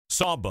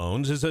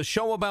Sawbones is a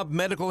show about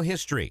medical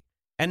history,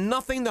 and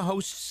nothing the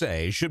hosts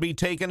say should be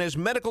taken as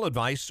medical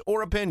advice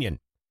or opinion.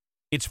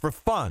 It's for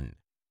fun.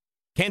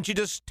 Can't you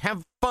just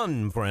have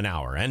fun for an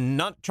hour and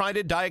not try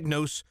to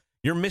diagnose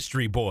your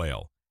mystery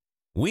boil?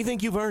 We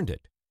think you've earned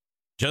it.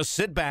 Just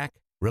sit back,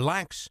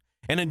 relax,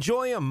 and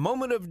enjoy a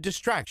moment of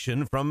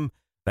distraction from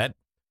that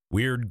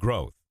weird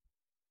growth.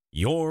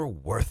 You're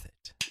worth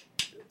it.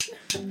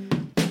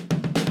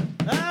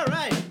 All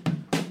right.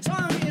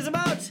 Song is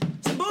about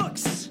some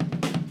books.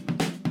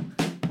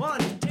 1,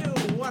 2,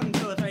 1,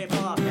 2, 3,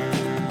 4.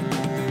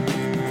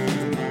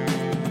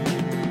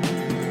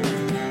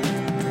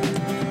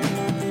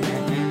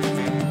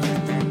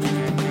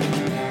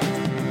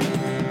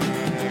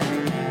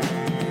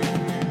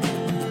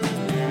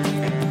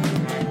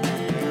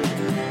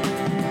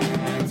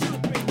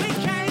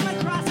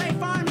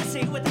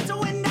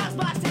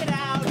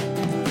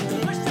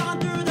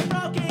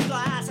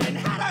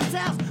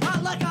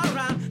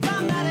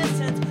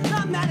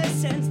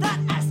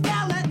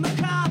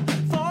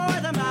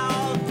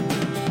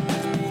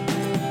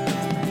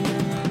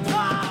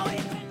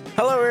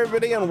 Hello,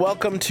 everybody, and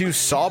welcome to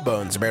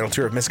Sawbones, a marital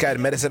tour of misguided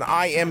medicine.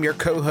 I am your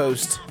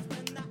co-host,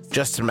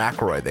 Justin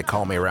McElroy. They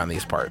call me around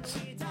these parts.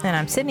 And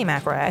I'm Sydney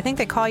McElroy. I think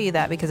they call you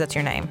that because that's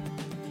your name.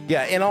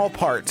 Yeah, in all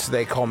parts,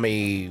 they call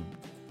me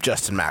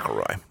Justin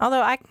McElroy.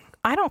 Although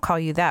I don't call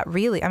you that,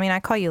 really. I mean, I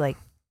call you like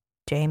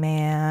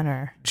J-Man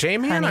or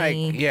J-Man,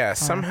 Honey,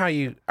 somehow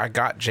I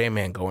got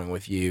J-Man going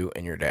with you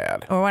and your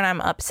dad. Or when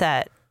I'm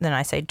upset, then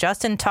I say,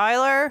 Justin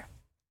Tyler.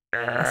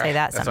 I say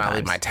that That's sometimes. when I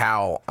leave my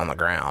towel on the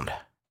ground.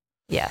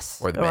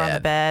 Yes. Or the or bed. on the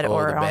bed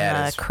or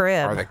on the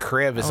crib. Or the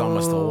crib is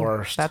almost the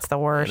worst. That's the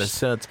In a worst.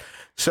 sense.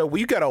 So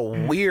we've got a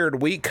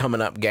weird week coming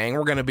up, gang.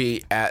 We're going to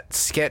be at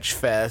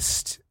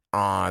Sketchfest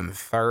on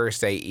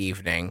Thursday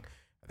evening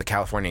at the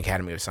California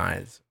Academy of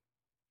Science.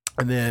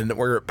 And then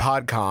we're at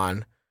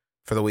PodCon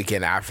for the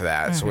weekend after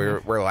that. So we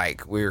were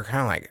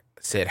kind of like,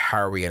 Sid, how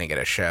are we going to get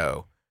a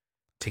show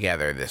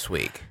together this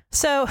week?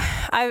 So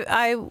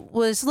I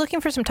was looking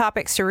for some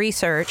topics to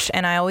research,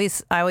 and I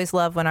always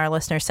love when our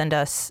listeners send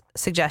us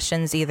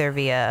suggestions either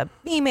via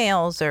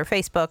emails or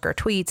Facebook or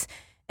tweets.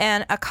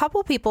 And a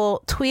couple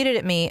people tweeted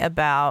at me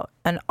about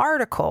an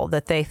article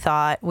that they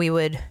thought we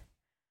would,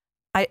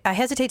 I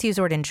hesitate to use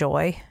the word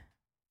enjoy.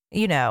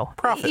 Enjoy.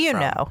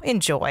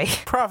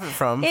 Profit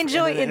from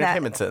Enjoy in that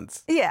entertainment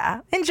sense.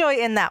 Yeah, enjoy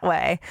in that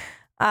way.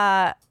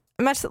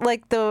 Much in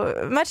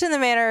the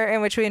manner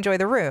in which we enjoy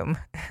The Room,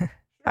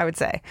 I would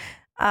say.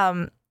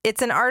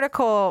 It's an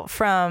article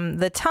from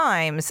The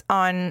Times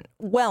on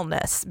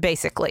wellness,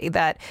 basically,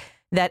 that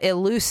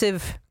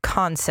elusive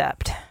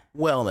concept.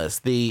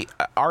 Wellness, the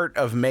art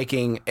of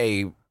making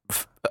a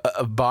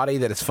body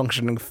that is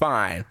functioning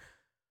fine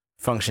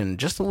function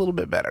just a little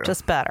bit better.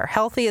 Just better.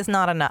 Healthy is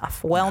not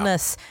enough.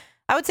 Wellness, no.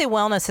 I would say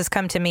wellness has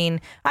come to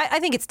mean, I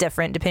think it's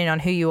different depending on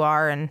who you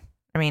are. And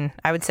I mean,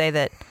 I would say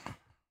that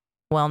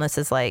wellness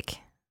is like,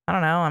 I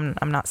don't know,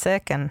 I'm not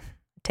sick and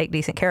take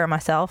decent care of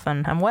myself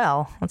and I'm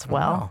well. That's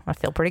well. Wow. I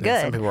feel pretty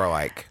good. Some people are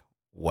like,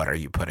 what are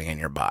you putting in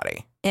your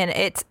body? And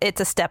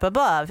it's a step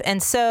above.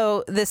 And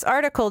so this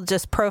article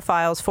just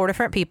profiles 4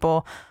 different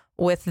people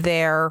with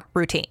their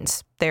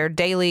routines, their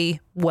daily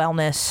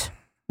wellness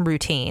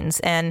routines.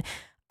 And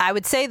I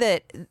would say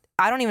that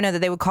I don't even know that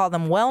they would call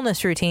them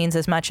wellness routines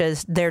as much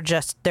as they're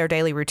just their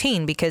daily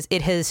routine, because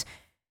it has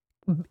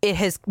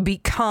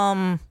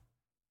become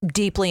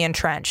deeply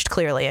entrenched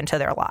clearly into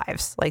their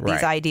lives. Like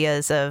these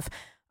ideas of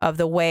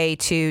the way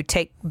to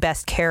take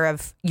best care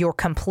of your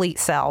complete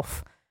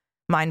self,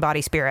 mind,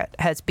 body, spirit,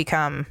 has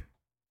become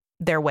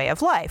their way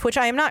of life, which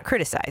I am not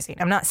criticizing.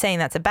 I'm not saying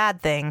that's a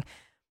bad thing,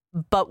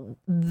 but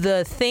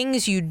the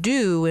things you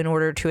do in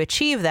order to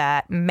achieve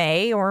that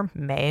may or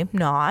may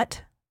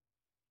not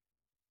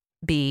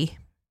be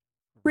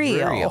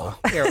real.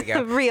 There we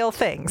go. Real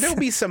things. There'll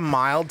be some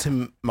mild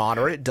to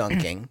moderate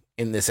dunking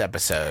in this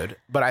episode,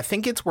 but I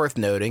think it's worth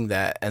noting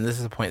that, and this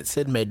is a point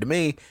Sid made to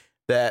me,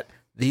 that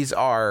these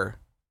are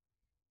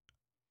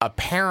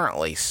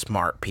apparently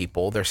smart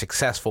people. They're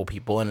successful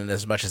people, and in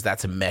as much as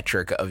that's a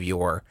metric of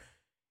your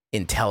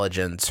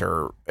intelligence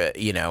or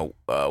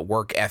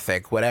work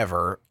ethic,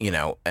 whatever,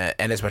 and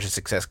as much as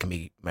success can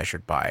be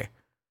measured by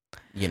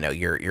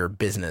your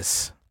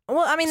business.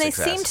 Well, I mean,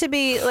 success. They seem to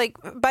be, like,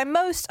 by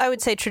most, I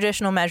would say,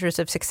 traditional measures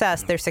of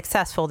success, they're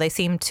successful. They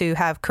seem to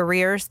have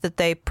careers that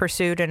they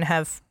pursued and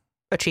have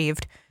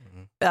achieved.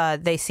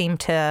 They seem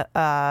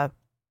to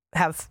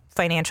have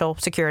financial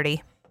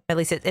security. At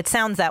least it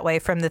sounds that way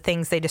from the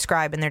things they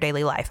describe in their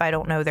daily life. I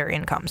don't know their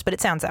incomes, but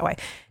it sounds that way.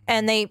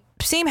 And they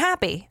seem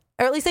happy.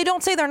 Or at least they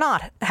don't say they're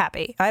not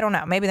happy. I don't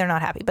know. Maybe they're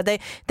not happy. But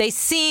they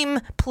seem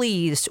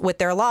pleased with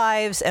their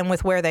lives and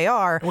with where they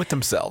are. With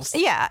themselves.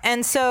 Yeah.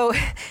 And so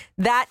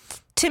that,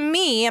 to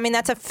me, I mean,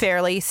 that's a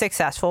fairly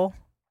successful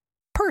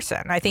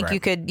person. I think you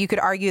could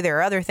argue there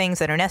are other things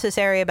that are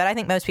necessary, but I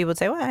think most people would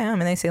say, well, I mean,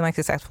 they seem like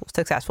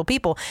successful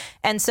people.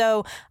 And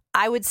so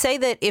I would say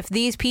that if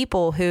these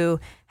people who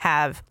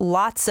have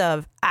lots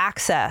of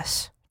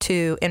access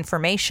to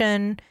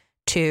information,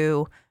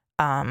 to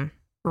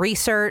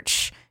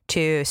research,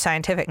 to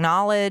scientific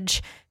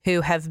knowledge,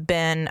 who have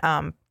been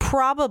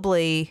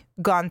probably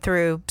gone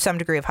through some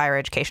degree of higher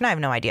education. I have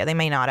no idea. They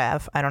may not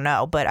have. I don't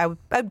know. But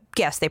I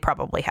guess they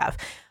probably have.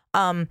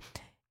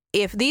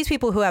 If these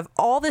people who have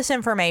all this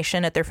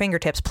information at their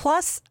fingertips,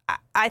 plus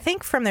I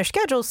think from their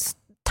schedules,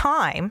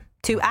 time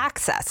to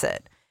access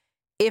it,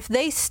 if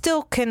they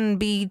still can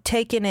be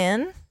taken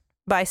in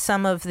by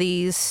some of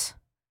these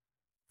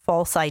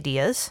false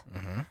ideas,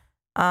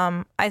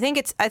 I think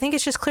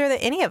it's just clear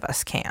that any of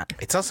us can.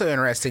 It's also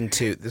interesting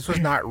too. This was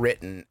not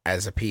written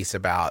as a piece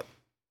about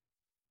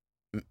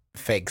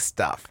fake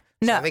stuff.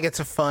 So No. I think it's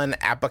a fun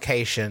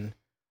application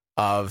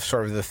of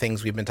sort of the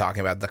things we've been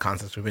talking about, the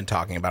concepts we've been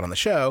talking about on the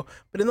show,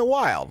 but in the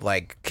wild.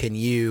 Like, can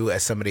you,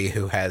 as somebody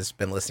who has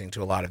been listening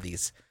to a lot of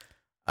these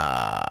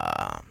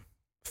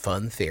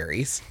fun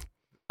theories,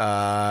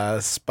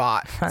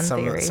 spot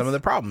some of the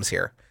problems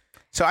here?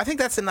 So I think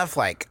that's enough.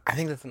 I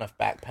think that's enough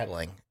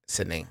backpedaling,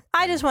 Sydney.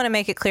 I just want to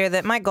make it clear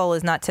that my goal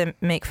is not to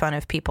make fun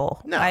of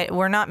people. No.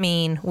 We're not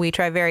mean. We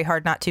try very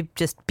hard not to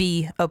just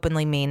be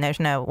openly mean. There's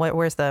no,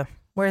 where's the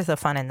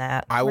fun in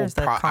that? I will Where's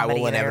the comedy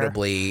there?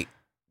 inevitably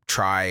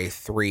try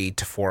 3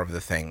 to 4 of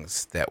the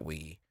things that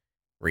we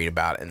read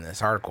about in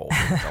this article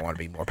because I want to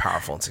be more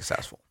powerful and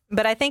successful.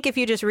 But I think if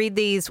you just read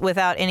these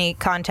without any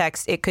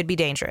context, it could be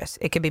dangerous.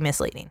 It could be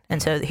misleading.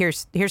 And so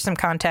here's some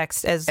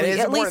context, And it is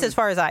at least important. as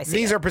far as I see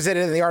These it. are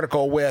presented in the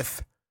article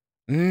with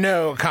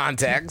no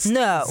context.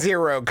 No.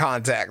 0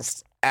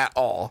 context at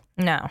all.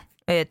 No,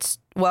 it's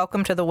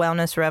welcome to the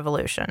wellness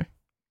revolution.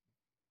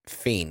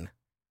 Fiend.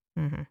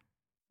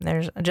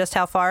 There's just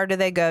how far do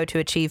they go to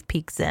achieve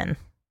peak zen?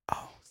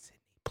 Oh, Sydney,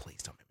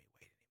 please don't make me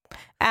wait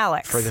anymore.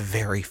 Alex. For the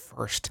very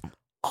first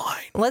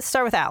line. Let's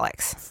start with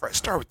Alex.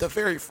 Start with the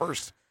very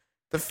first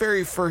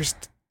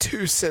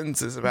 2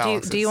 sentences of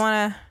Alex. Do you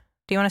want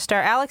to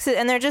start Alex?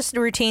 And they're just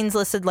routines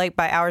listed like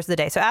by hours of the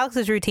day. So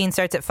Alex's routine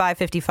starts at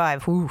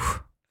 5:55.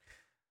 Oof.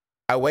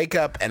 I wake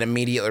up and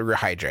immediately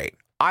rehydrate.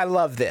 I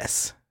love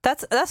this.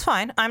 That's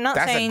fine. I'm not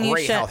That's a saying you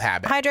great should. health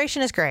habit.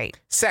 Hydration is great.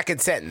 Second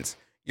sentence.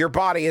 Your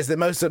body is the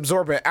most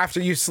absorbent after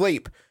you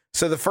sleep.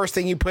 So the first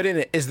thing you put in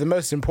it is the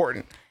most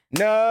important.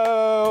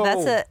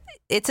 No.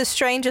 It's a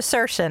strange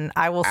assertion,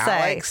 I will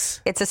Alex.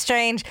 say. It's a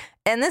strange,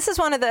 and this is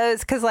one of those,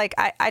 because like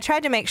I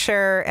tried to make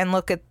sure and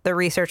look at the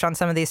research on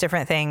some of these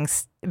different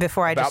things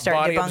before I just About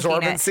started body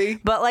debunking absorbency?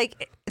 it. But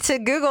like to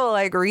Google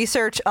like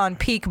research on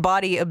peak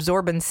body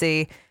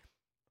absorbency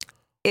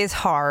is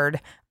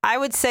hard. I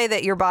would say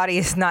that your body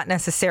is not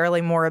necessarily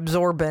more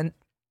absorbent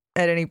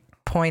at any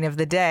point of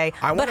the day,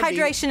 I but wanna be-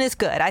 hydration is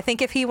good. I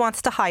think if he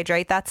wants to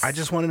hydrate, that's I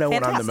just want to know when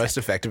I'm the fantastic. most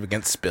effective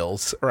against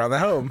spills around the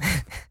home.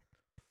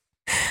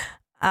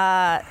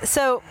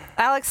 So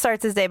Alex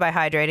starts his day by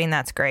hydrating.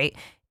 That's great.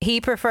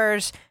 He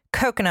prefers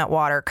coconut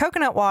water,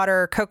 coconut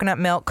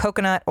milk,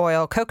 coconut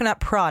oil, coconut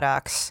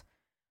products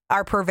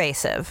are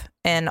pervasive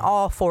in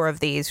all 4 of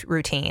these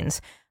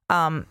routines.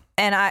 And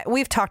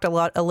we've talked a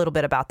little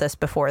bit about this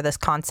before, this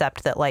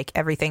concept that like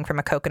everything from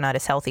a coconut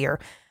is healthier.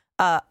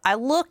 I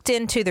looked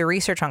into the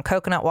research on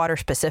coconut water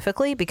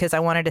specifically because I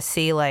wanted to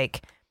see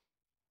like,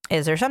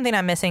 is there something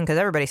I'm missing? Because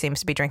everybody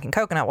seems to be drinking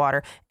coconut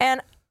water.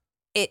 And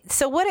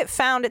so what it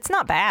found, it's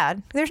not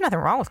bad. There's nothing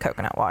wrong with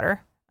coconut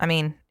water. I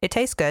mean, it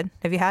tastes good.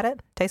 Have you had it?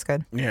 Tastes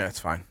good. Yeah, it's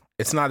fine.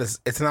 It's not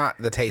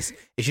the taste.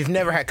 If you've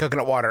never had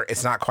coconut water,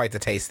 it's not quite the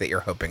taste that you're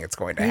hoping it's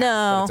going to have.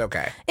 No. But it's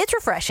okay. It's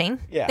refreshing.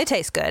 Yeah. It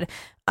tastes good.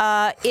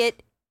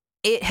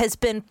 It has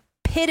been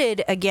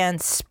pitted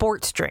against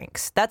sports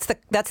drinks. That's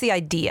the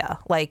idea.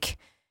 Like,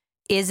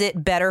 is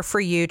it better for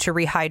you to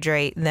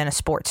rehydrate than a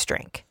sports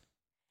drink?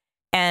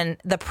 And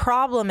the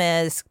problem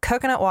is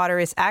coconut water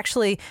is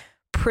actually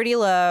pretty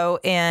low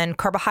in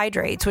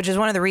carbohydrates, which is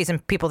one of the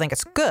reasons people think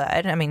it's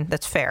good. I mean,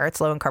 that's fair. It's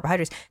low in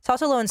carbohydrates. It's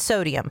also low in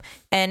sodium.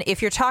 And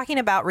if you're talking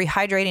about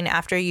rehydrating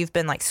after you've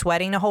been like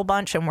sweating a whole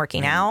bunch and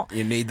working out,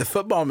 You need the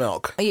football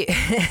milk.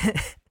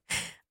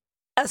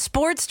 a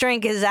sports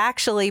drink is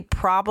actually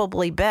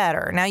probably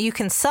better. Now you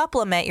can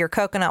supplement your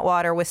coconut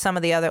water with some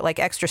of the other like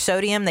extra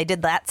sodium. They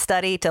did that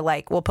study to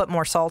like, we'll put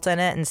more salt in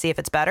it and see if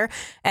it's better.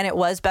 And it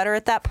was better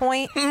at that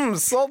point.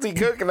 Salty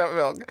coconut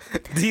milk.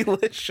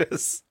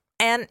 Delicious.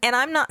 And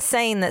I'm not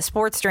saying that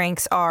sports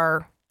drinks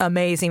are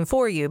amazing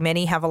for you.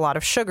 Many have a lot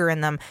of sugar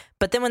in them.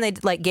 But then when they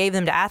like gave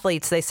them to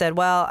athletes, they said,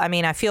 well, I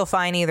mean, I feel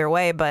fine either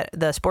way, but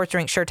the sports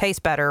drink sure tastes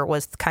better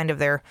was kind of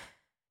their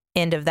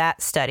end of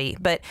that study.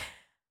 But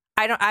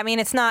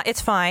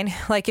it's fine.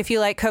 Like if you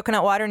like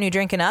coconut water and you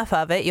drink enough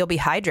of it, you'll be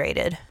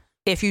hydrated.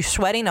 If you're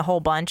sweating a whole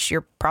bunch,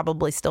 you're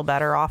probably still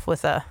better off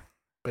with a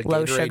But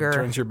low Gatorade sugar.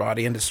 turns your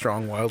body into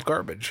strong wild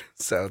garbage.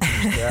 So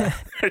there's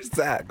that. There's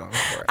that going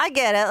for it. I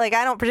get it. Like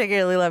I don't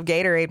particularly love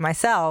Gatorade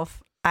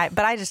myself. I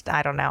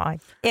don't know.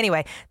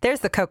 Anyway,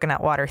 there's the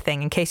coconut water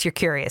thing in case you're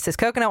curious. Is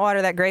coconut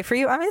water that great for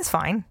you? I mean, it's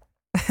fine.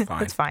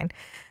 Fine. It's fine.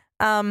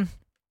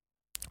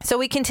 So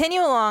we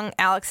continue along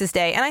Alex's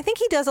day, and I think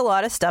he does a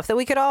lot of stuff that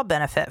we could all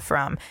benefit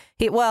from.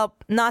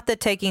 Not the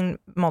taking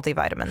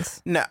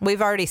multivitamins. No.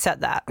 We've already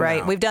said that,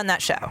 right? No. We've done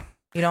that show.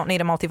 You don't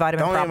need a multivitamin,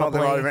 Don't need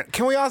probably. multivitamin.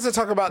 Can we also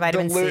talk about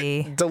Vitamin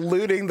C.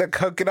 diluting the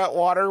coconut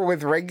water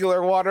with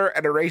regular water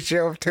at a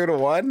ratio of 2 to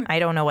 1? I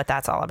don't know what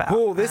that's all about.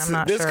 Ooh, this I'm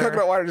not sure.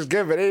 coconut water is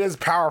good, but it is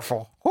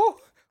powerful. Woo,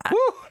 woo,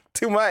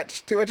 too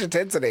much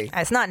intensity.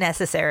 It's not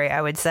necessary, I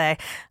would say.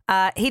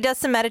 He does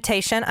some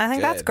meditation. I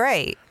think that's Good.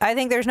 great. I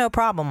think there's no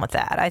problem with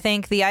that. I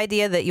think the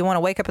idea that you want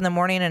to wake up in the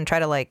morning and try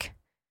to like,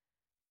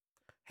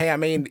 Hey, I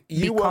mean,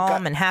 you woke calm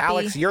up, and happy.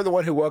 Alex, you're the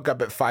one who woke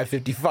up at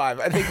 5:55.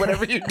 I think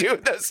whatever you do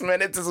with those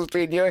minutes is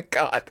between you and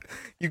God.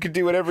 You can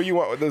do whatever you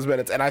want with those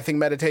minutes. And I think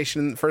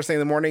meditation first thing in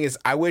the morning is,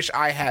 I wish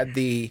I had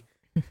the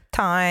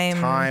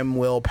time,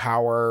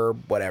 willpower,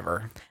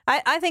 whatever.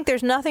 I think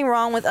there's nothing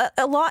wrong with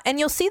a lot, and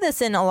you'll see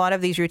this in a lot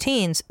of these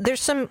routines.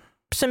 There's some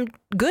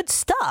good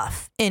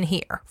stuff in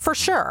here for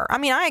sure. I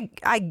mean,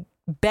 I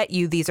bet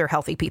you these are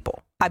healthy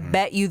people. I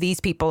bet you these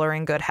people are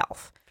in good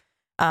health,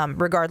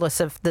 regardless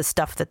of the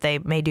stuff that they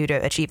may do to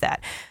achieve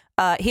that.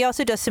 He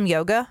also does some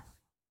yoga.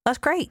 That's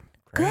great.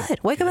 Good.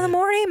 Wake up in the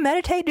morning,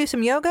 meditate, do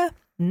some yoga.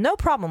 No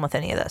problem with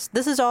any of this.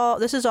 This is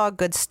all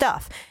good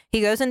stuff.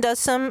 He goes and does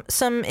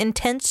some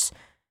intense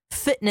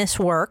fitness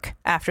work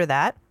after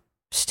that.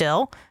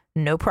 Still,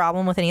 no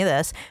problem with any of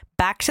this.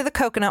 Back to the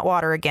coconut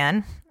water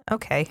again.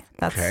 Okay,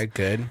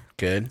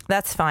 good.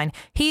 That's fine.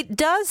 He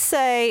does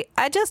say,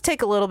 I just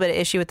take a little bit of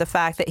issue with the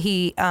fact that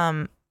he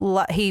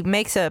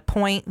makes a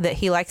point that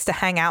he likes to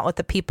hang out with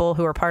the people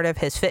who are part of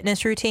his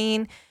fitness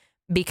routine,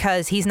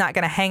 because he's not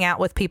going to hang out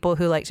with people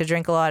who like to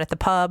drink a lot at the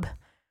pub.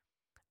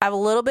 I have a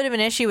little bit of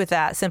an issue with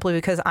that, simply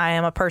because I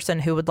am a person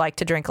who would like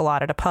to drink a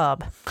lot at a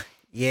pub.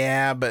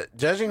 Yeah, but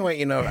judging what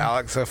you know of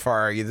Alex so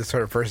far, you're the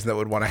sort of person that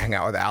would want to hang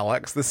out with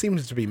Alex. This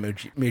seems to be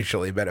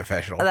mutually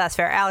beneficial. That's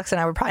fair. Alex and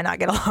I would probably not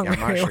get along. Yeah, I'm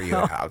not very sure you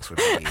well. and Alex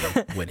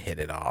would hit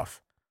it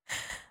off.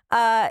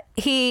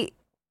 He,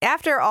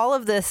 after all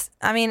of this,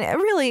 I mean,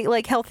 really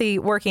like healthy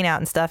working out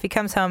and stuff, he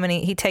comes home and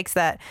he takes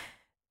that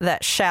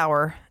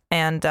shower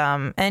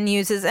and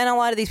uses, and a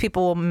lot of these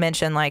people will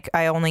mention like,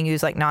 I only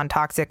use like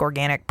non-toxic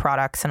organic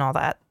products and all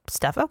that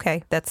stuff.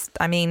 Okay.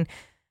 I mean,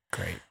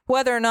 great.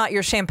 Whether or not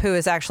your shampoo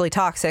is actually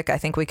toxic, I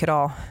think we could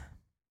all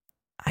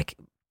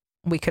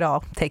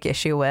take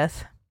issue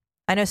with.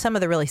 I know some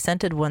of the really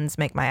scented ones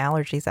make my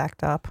allergies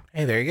act up.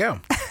 Hey, there you go.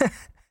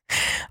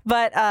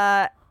 But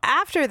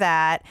after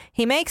that,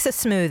 he makes a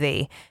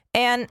smoothie.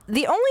 And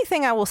the only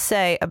thing I will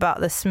say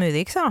about the smoothie,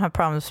 because I don't have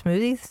problems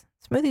with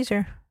smoothies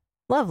are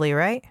lovely,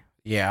 right?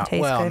 Yeah.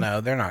 Taste Well, good. no,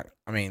 they're not.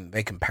 I mean,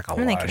 they can pack a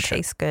lot They of can sugar.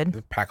 taste good.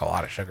 They pack a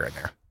lot of sugar in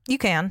there. You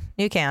can.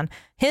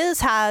 His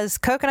has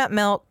coconut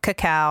milk,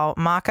 cacao,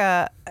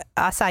 maca,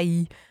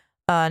 acai,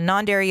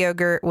 non-dairy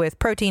yogurt with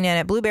protein in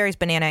it, blueberries,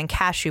 banana, and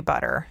cashew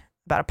butter.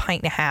 About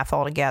 1.5 pints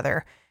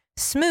altogether.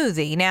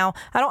 Smoothie. Now,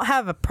 I don't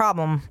have a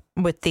problem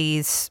with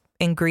these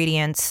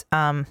ingredients.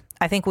 I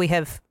think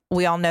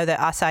we all know that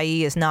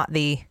acai is not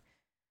the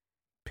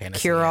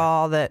Panacea.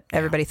 cure-all that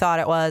everybody thought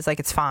it was.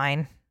 Like, it's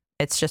fine.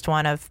 It's just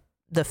one of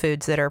the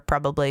foods that are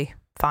probably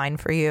fine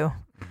for you.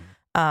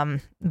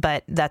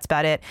 But that's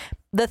about it.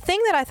 The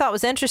thing that I thought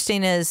was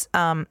interesting is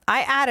I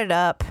added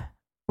up,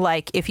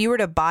 like, if you were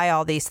to buy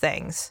all these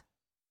things,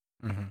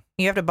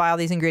 you have to buy all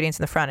these ingredients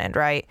in the front end,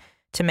 right,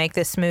 to make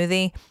this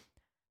smoothie.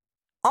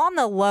 On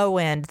the low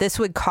end, this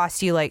would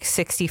cost you like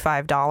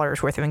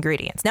 $65 worth of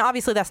ingredients. Now,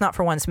 obviously, that's not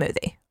for one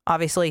smoothie.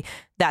 Obviously,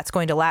 that's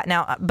going to last.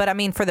 Now, but I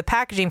mean, for the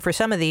packaging for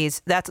some of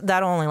these,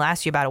 that'll only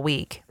last you about a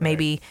week,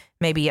 maybe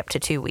up to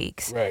 2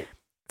 weeks. Right.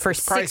 For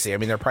Pricey. I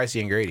mean, they're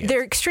pricey ingredients.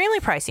 They're extremely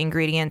pricey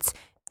ingredients.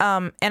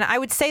 And I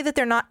would say that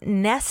they're not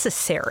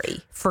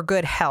necessary for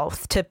good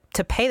health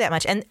to pay that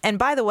much. And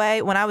by the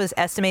way, when I was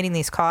estimating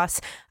these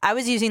costs, I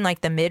was using like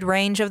the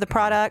mid-range of the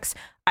products.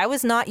 I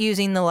was not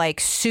using the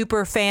like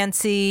super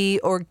fancy,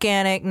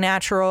 organic,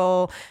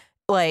 natural,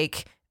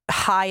 like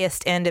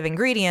highest end of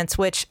ingredients,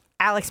 which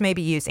Alex may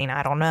be using.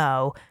 I don't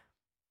know.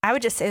 I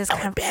would just say this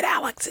kind of bet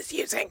Alex is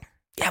using.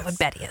 I would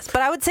bet he is.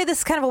 But I would say this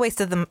is kind of a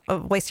waste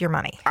of your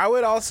money. I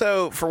would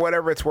also, for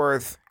whatever it's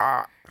worth,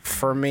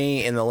 for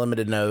me, in the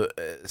limited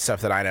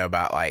stuff that I know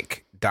about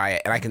like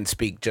diet, and I can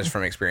speak just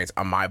from experience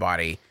on my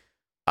body,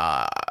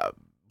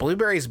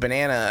 blueberries,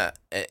 banana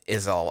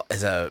is a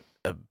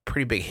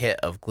pretty big hit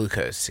of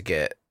glucose to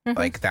get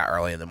like that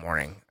early in the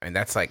morning. I mean,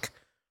 that's like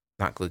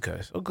not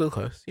glucose. Oh,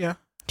 glucose. Yeah.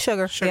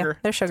 Sugar. Yeah,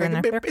 there's sugar in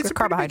there. It's They're a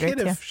carbohydrates. pretty big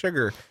hit Yeah. of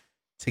sugar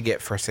to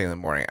get first thing in the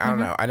morning. I don't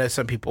know. I know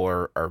some people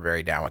are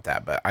very down with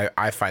that, but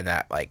I find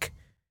that like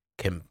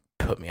can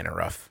put me in a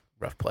rough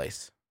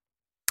place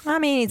I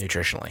mean,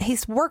 nutritionally.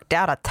 he's worked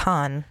out a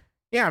ton.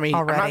 Yeah, I mean,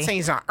 I'm already. not saying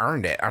he's not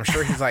earned it. I'm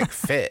sure he's like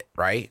fit,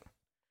 right?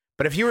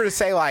 But if you were to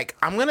say like,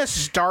 I'm gonna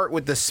start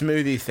with the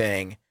smoothie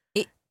thing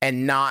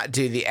and not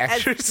do the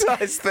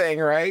exercise thing,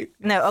 right?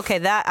 No, okay,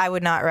 that I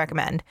would not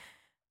recommend.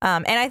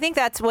 And I think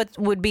that's what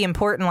would be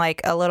important,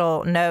 like a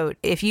little note.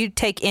 If you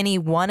take any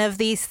one of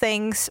these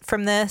things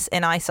from this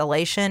in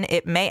isolation,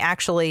 it may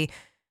actually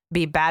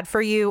be bad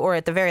for you, or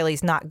at the very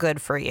least, not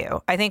good for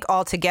you. I think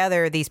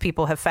altogether, these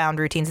people have found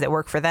routines that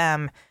work for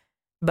them,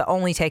 but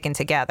only taken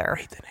together.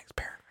 Read the next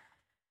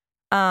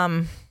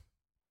paragraph.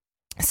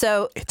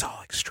 So It's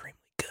all extremely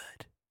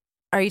good.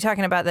 Are you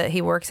talking about that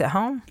he works at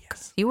home?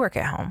 Yes. You work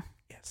at home.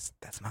 Yes,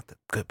 that's not the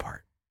good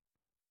part.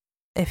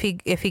 If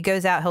he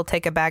goes out, he'll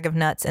take a bag of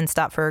nuts and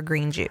stop for a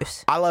green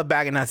juice. I love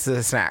bag of nuts as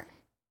a snack.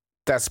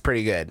 That's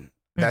pretty good.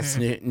 That's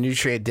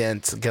nutrient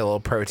dense. Get a little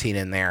protein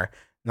in there.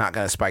 Not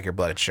going to spike your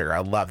blood sugar. I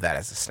love that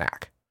as a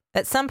snack.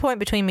 At some point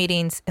between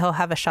meetings, he'll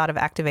have a shot of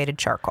activated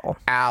charcoal.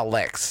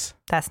 Alex.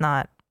 That's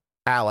not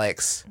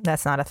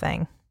a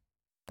thing.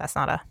 That's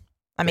not a.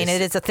 I mean,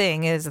 it is a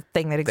thing. It is a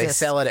thing that They exists.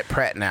 sell it at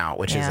Pret now,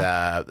 which is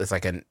it's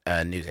like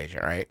a news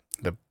agent, right?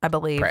 I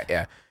believe. Pret,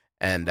 yeah.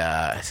 And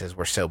it says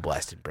we're so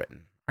blessed in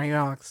Britain. Are you,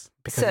 Alex?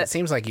 Because it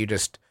seems like you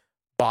just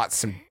bought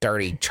some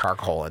dirty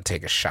charcoal and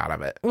take a shot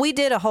of it. We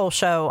did a whole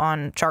show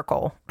on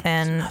charcoal,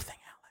 and Nothing,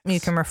 Alex. you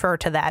can refer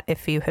to that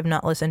if you have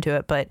not listened to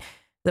it. But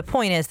the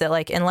point is that,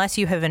 like, unless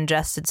you have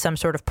ingested some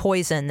sort of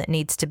poison that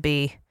needs to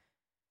be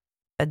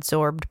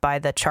absorbed by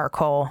the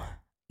charcoal,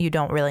 you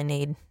don't really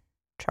need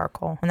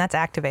charcoal, and that's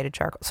activated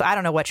charcoal. So I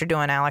don't know what you're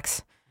doing,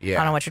 Alex. Yeah. I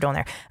don't know what you're doing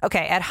there.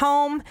 Okay, at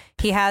home,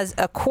 he has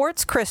a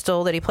quartz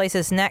crystal that he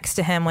places next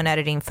to him when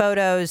editing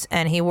photos,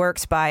 and he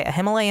works by a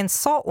Himalayan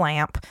salt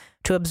lamp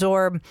to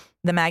absorb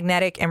the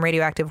magnetic and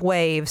radioactive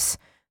waves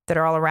that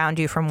are all around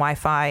you from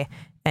Wi-Fi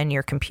and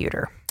your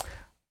computer.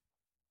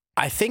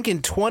 I think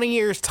in 20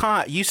 years'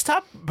 time, you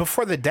stop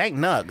before the dank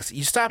nugs.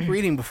 You stop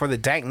reading before the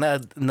dank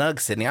nugs,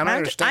 Sydney. I don't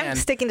understand. I'm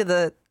sticking to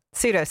the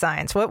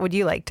pseudoscience. What would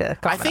you like to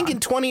comment I think on? in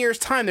 20 years'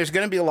 time, there's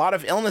going to be a lot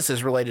of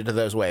illnesses related to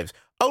those waves.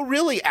 Oh,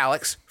 really,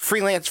 Alex?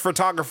 Freelance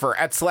photographer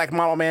at Select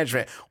Model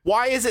Management.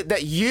 Why is it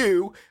that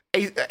you,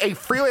 a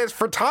freelance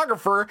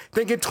photographer,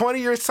 think in 20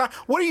 years' time?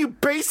 What are you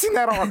basing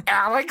that on,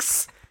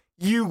 Alex?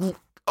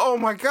 Oh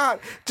my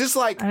God. Just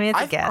like, I mean, it's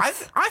a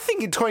guess. I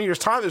think in 20 years'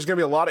 time, there's going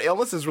to be a lot of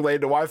illnesses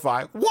related to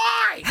Wi-Fi.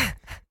 Why?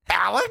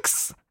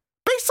 Alex?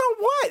 Based on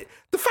what?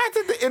 The fact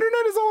that the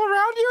internet is all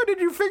around you and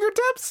in your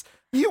fingertips?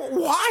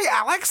 Why,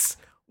 Alex?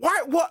 Why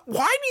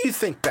do you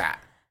think that?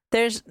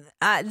 There's,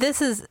 I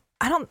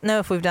don't know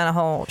if we've done a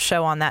whole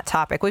show on that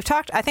topic.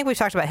 I think we've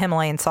talked about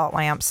Himalayan salt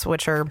lamps,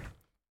 which are,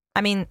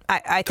 I mean,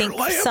 I think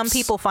some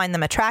people find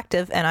them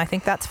attractive, and I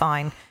think that's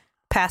fine.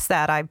 Past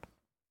that,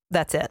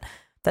 that's it.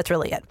 That's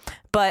really it.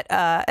 But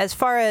as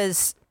far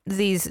as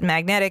these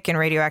magnetic and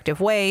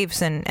radioactive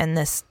waves and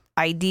this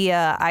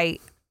idea,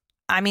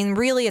 I mean,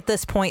 really at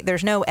this point,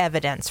 there's no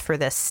evidence for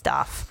this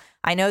stuff.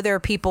 I know there are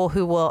people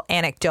who will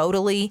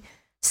anecdotally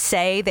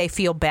say they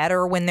feel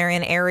better when they're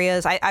in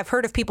areas. I've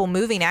heard of people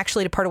moving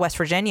actually to part of West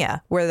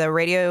Virginia where the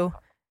radio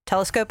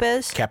telescope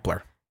is.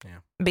 Kepler. Yeah.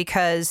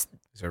 Because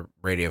it's a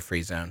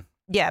radio-free zone.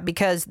 Yeah,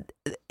 because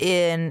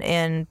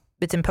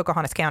it's in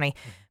Pocahontas County,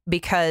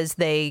 because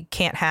they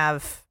can't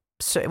have,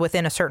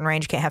 within a certain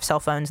range, you can't have cell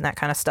phones and that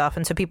kind of stuff.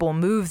 And so people will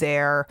move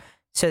there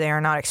so they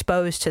are not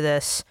exposed to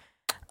this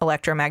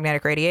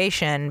electromagnetic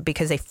radiation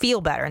because they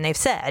feel better. And they've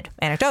said,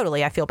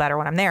 anecdotally, I feel better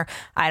when I'm there.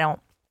 I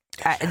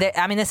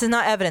mean, this is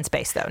not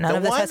evidence-based, though. None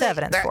of this has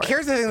evidence for it.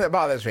 Here's the thing that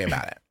bothers me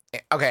about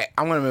it. Okay,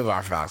 I'm going to move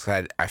on from Alex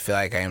because I feel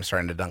like I am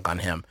starting to dunk on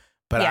him.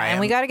 But yeah, and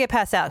we got to get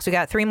past Alex. We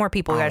got 3 more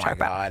people we got to talk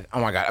about.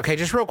 Oh, my God. Okay,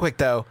 just real quick,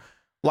 though.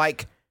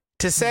 Like,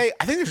 to say,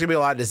 I think there's going to be a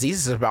lot of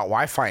diseases about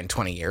Wi-Fi in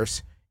 20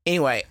 years.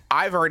 Anyway,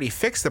 I've already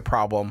fixed the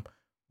problem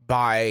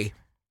by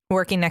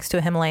working next to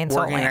a Himalayan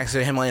salt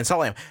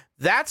lamp.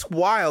 That's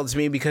wild to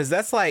me because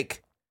that's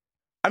like,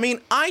 I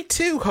mean, I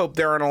too hope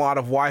there aren't a lot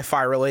of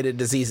Wi-Fi related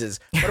diseases,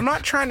 but I'm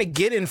not trying to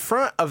get in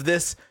front of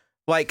this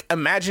like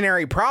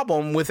imaginary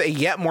problem with a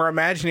yet more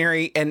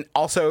imaginary and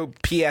also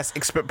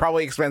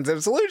probably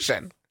expensive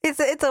solution. It's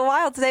a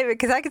wild statement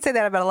because I could say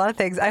that about a lot of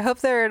things. I hope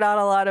there are not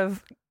a lot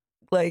of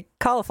like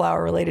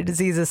cauliflower related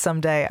diseases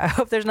someday. I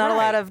hope there's not a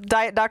lot of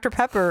Diet Dr.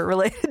 Pepper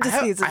related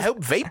diseases. I hope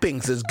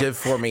vaping's as good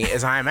for me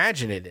as I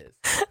imagine it is.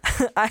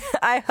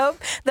 I hope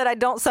that I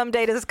don't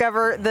someday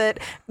discover that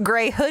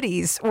gray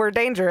hoodies were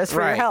dangerous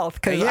for your health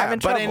because I'm in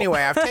trouble. But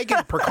anyway, I've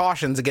taken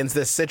precautions against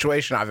this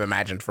situation I've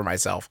imagined for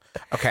myself.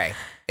 Okay,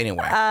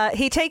 anyway.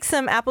 He takes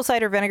some apple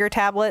cider vinegar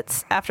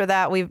tablets. After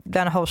that, we've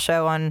done a whole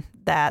show on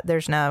that.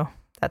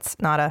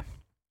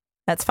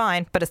 That's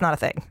fine, but it's not a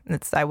thing.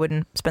 I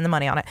wouldn't spend the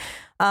money on it.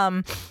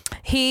 I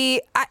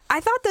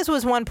thought this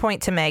was one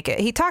point to make.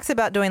 He talks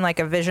about doing like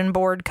a vision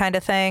board kind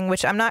of thing,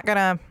 which I'm not going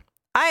to.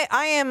 I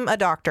am a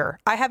doctor.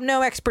 I have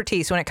no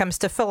expertise when it comes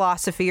to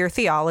philosophy or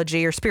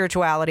theology or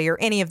spirituality or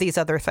any of these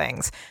other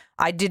things.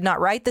 I did not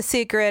write The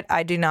Secret.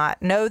 I do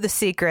not know The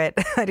Secret.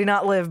 I do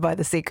not live by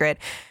The Secret.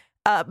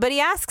 But he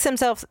asks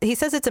himself, he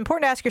says it's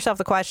important to ask yourself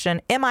the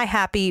question, am I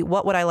happy?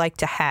 What would I like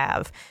to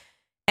have?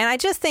 And I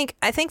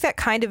think that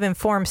kind of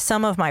informs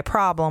some of my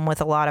problem with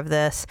a lot of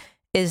this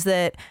is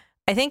that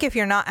I think if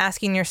you're not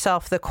asking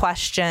yourself the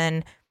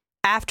question,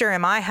 after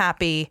am I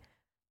happy,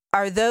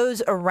 are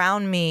those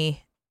around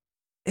me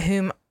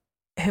whom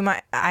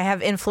I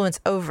have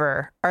influence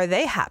over, are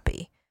they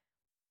happy?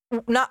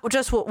 Not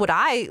just what would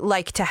I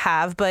like to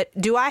have, but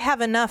do I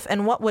have enough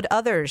and what would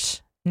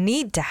others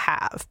need to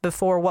have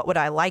before what would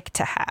I like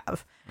to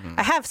have?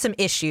 I have some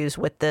issues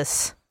with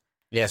this.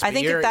 Yes, I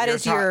think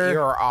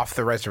you're off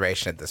the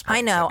reservation at this point.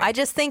 I know. Sydney. I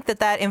just think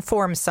that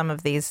informs some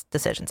of these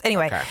decisions.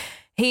 Anyway,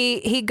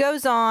 He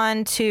goes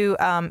on to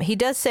he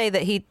does say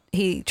that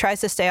he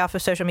tries to stay off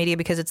of social media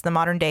because it's the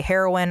modern day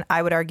heroin.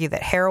 I would argue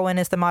that heroin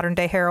is the modern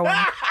day heroin.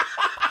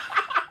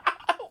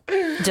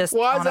 Just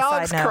Why on is a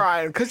Alex side note.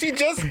 crying? Because he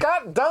just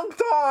got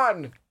dunked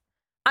on.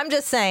 I'm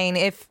just saying,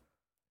 if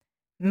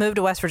move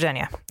to West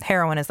Virginia,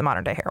 heroin is the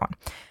modern day heroin.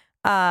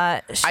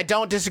 I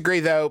don't disagree,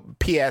 though.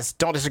 P.S.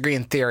 Don't disagree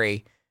in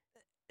theory.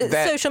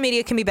 That, social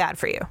media can be bad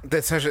for you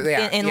that social,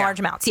 yeah, in yeah.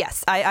 large amounts.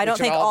 Yes, I don't We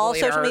should think all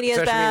delete social our media is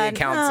social bad.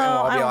 media accounts and we'll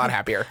all I be a don't lot think-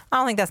 happier. I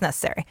don't think that's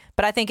necessary,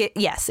 but I think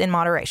yes, in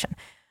moderation.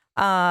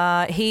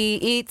 He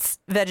eats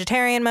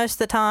vegetarian most of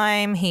the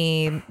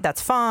time.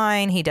 That's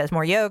fine. He does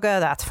more yoga.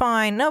 That's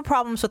fine. No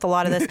problems with a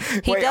lot of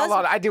this. He Wait, does.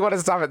 hold on. I do want to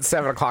stop at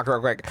 7 o'clock real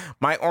quick.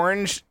 My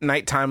orange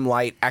nighttime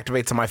light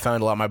activates on my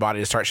phone to allow my body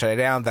to start shutting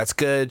down. That's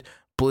good.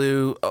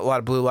 A lot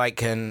of blue light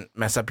can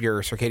mess up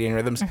your circadian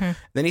rhythms. Mm-hmm.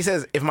 Then he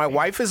says, if my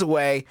wife is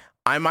away,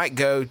 I might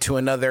go to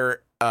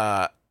another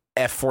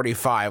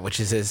F45,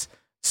 which is his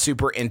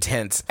super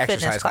intense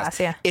exercise class,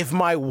 yeah. If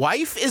my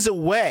wife is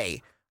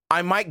away,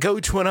 I might go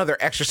to another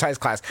exercise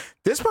class.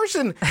 This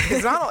person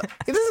is not,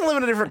 he doesn't live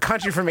in a different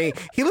country from me.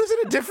 He lives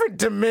in a different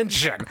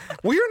dimension.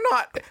 We are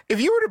not, if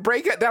you were to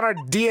break it down our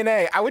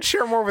DNA, I would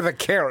share more with a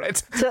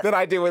carrot than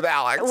I do with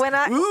Alex.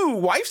 Ooh,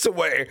 wife's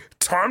away.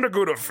 Time to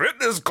go to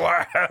fitness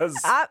class.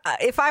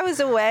 If I was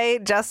away,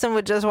 Justin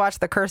would just watch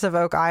The Curse of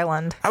Oak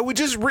Island. I would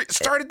just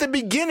start at the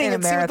beginning In a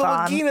and see what the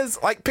marathon.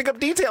 Laginas, like pick up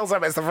details I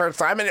missed the first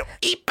time and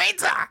eat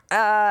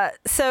pizza.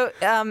 So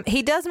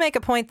he does make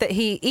a point that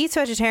he eats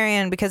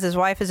vegetarian because his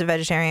wife is a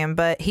vegetarian,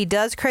 but he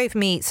does crave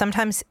meat.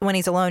 Sometimes when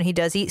he's alone, he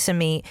does eat some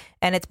meat,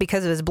 and it's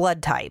because of his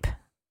blood type.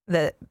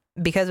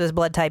 Because of his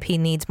blood type, he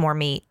needs more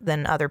meat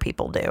than other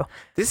people do.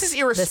 This is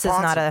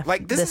irresponsible.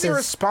 This is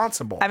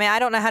irresponsible. I mean, I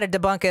don't know how to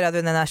debunk it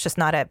other than that's just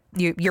not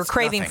your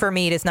craving nothing. for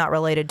meat is not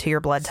related to your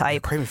blood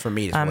type. Craving for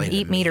meat is related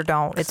Eat to meat or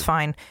don't. It's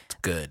fine. It's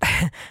good.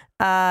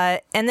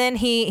 And then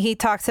he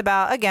talks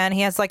about, again,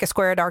 he has like a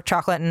square of dark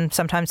chocolate and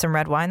sometimes some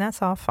red wine.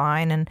 That's all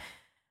fine.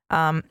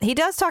 And he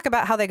does talk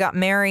about how they got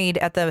married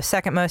at the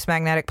second most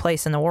magnetic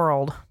place in the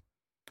world,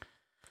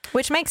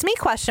 which makes me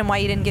question why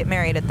you didn't get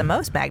married at the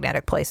most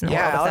magnetic place in the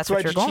world. If that's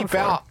what you're going for.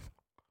 Out.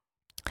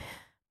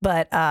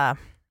 But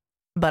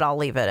I'll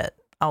leave it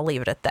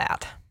at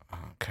that.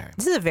 Okay.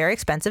 This is a very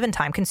expensive and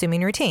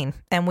time-consuming routine,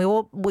 and we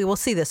will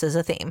see this as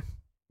a theme.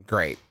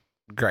 Great.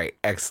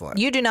 Excellent.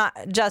 You do not,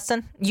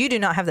 Justin, you do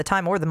not have the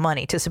time or the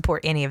money to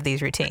support any of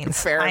these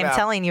routines. Fair I'm enough.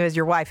 telling you as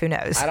your wife who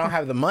knows. I don't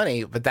have the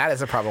money, but that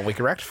is a problem we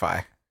can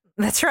rectify.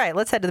 That's right.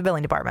 Let's head to the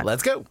billing department.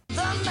 Let's go. The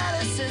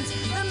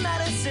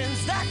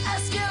medicines that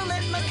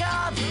escalate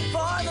macabre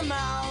for the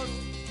mouth.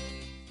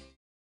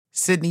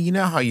 Sydney, you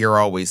know how you're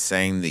always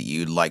saying that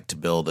you'd like to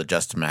build a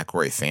Justin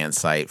McElroy fan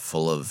site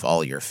full of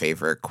all your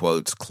favorite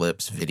quotes,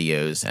 clips,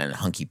 videos, and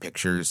hunky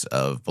pictures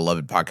of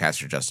beloved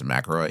podcaster Justin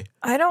McElroy?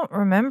 I don't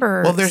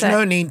remember. Well, there's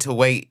no need to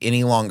wait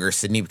any longer,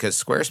 Sydney,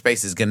 because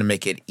Squarespace is going to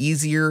make it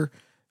easier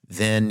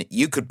than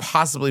you could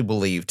possibly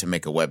believe to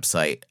make a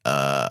website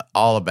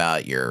all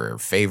about your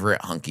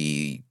favorite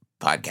hunky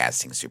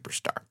podcasting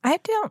superstar. I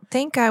don't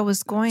think I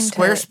was going to.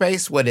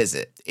 Squarespace, what is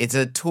it? It's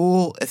a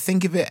tool.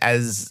 Think of it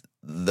as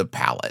the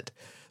palette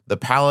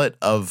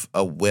of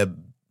a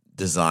web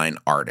design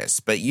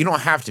artist. But you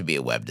don't have to be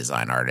a web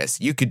design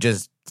artist. You could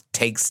just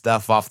take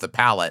stuff off the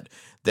palette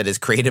that is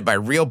created by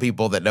real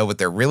people that know what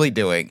they're really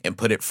doing and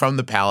put it from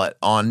the palette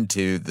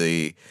onto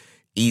the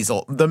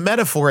easel. The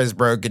metaphor is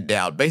broken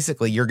down.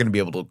 Basically, you're going to be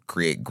able to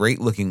create great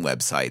looking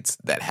websites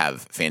that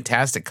have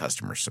fantastic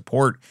customer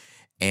support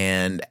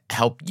and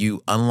help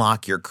you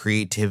unlock your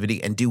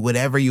creativity and do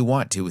whatever you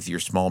want to with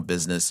your small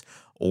business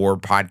or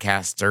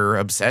podcaster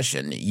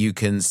obsession. You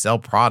can sell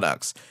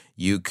products.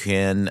 You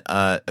can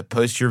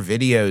post your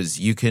videos.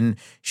 You can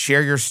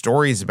share your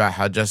stories about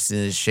how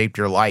Justin has shaped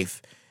your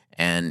life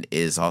and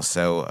is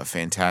also a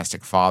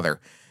fantastic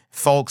father.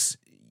 Folks,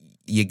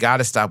 you got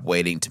to stop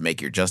waiting to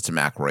make your Justin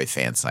McElroy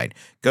fan site.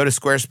 Go to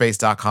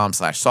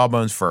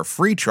squarespace.com/sawbones for a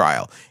free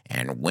trial.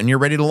 And when you're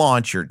ready to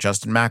launch your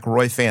Justin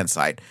McElroy fan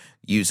site,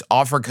 use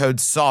offer code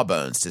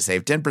SAWBONES to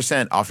save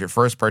 10% off your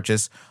first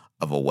purchase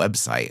of a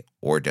website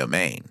or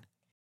domain.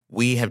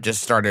 We have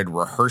just started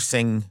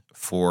rehearsing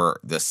for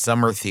the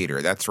summer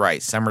theater. That's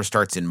right. Summer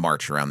starts in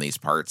March around these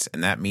parts,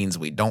 and that means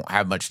we don't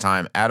have much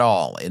time at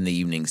all in the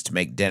evenings to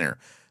make dinner.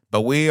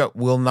 But we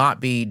will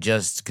not be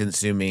just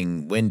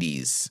consuming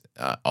Wendy's,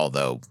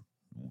 although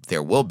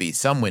there will be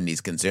some Wendy's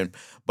consumed,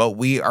 but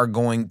we are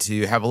going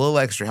to have a little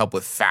extra help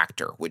with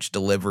Factor, which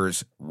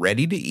delivers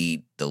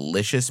ready-to-eat,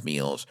 delicious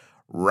meals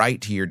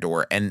right to your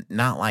door, and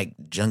not like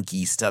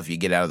junky stuff you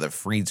get out of the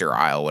freezer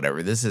aisle,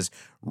 whatever. This is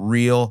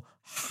real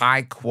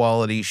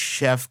high-quality,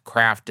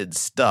 chef-crafted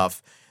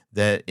stuff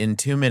that in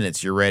 2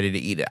 minutes you're ready to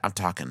eat it. I'm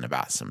talking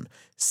about some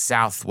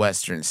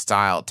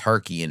Southwestern-style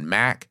turkey and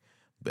mac.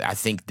 I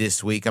think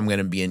this week I'm going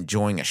to be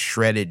enjoying a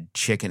shredded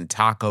chicken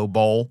taco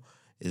bowl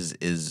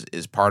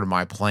is part of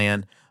my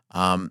plan.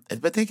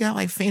 But they got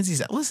like fancy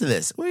stuff. Listen to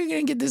this. We're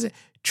going to get this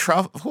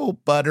truffle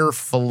butter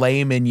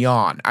filet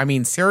mignon. I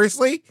mean,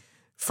 seriously,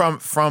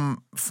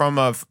 from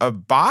a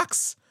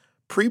box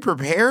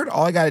pre-prepared.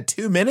 All I got is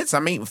 2 minutes.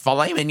 I'm eating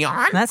filet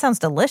mignon. That sounds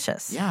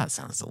delicious. Yeah, it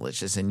sounds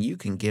delicious. And you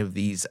can give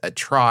these a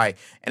try.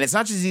 And it's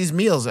not just these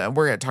meals.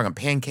 We're talking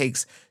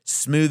pancakes,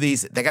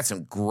 smoothies. They got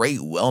some great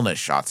wellness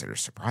shots that are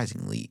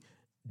surprisingly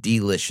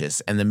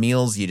delicious. And the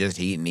meals you just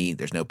eat and eat.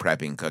 There's no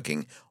prepping,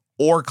 cooking,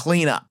 or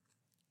cleanup.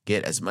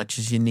 Get as much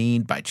as you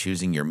need by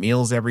choosing your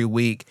meals every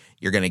week.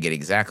 You're going to get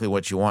exactly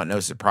what you want. No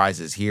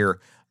surprises here.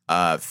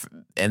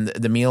 And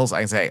the meals, I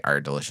can say, are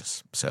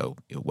delicious. So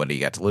what do you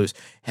got to lose?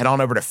 Head on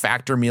over to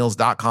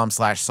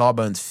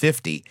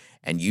factormeals.com/sawbones50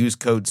 and use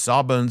code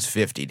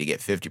sawbones50 to get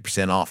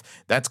 50% off.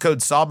 That's code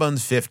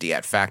sawbones50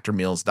 at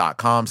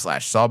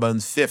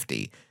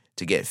factormeals.com/sawbones50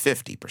 to get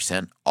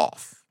 50%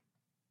 off.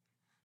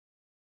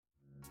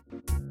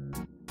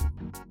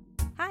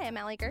 Hi, I'm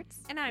Allie Gertz.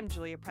 And I'm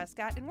Julia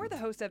Prescott, and we're the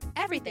hosts of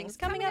Everything's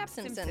Coming Up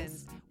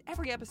Simpsons.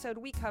 Every episode,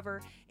 we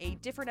cover a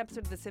different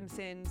episode of The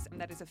Simpsons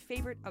that is a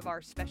favorite of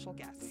our special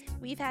guests.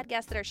 We've had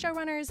guests that are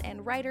showrunners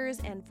and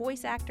writers and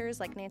voice actors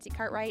like Nancy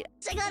Cartwright.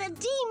 I got a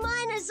D-,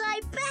 I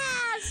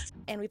passed!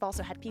 And we've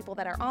also had people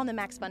that are on the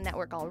Max Fun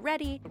Network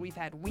already. We've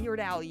had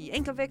Weird Al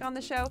Yankovic on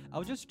the show. I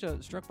was just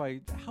struck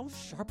by how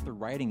sharp the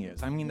writing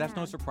is. I mean, that's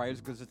no surprise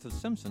because it's The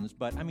Simpsons,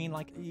 but I mean,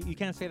 like, you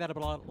can't say that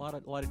about a lot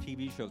of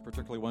TV shows,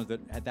 particularly ones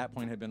that at that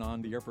point had been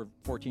on the air for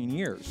 14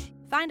 years.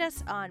 Find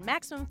us on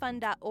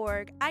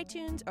MaximumFun.org,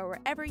 iTunes, or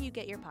wherever you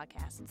get your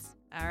podcasts.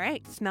 All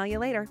right, smell you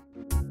later.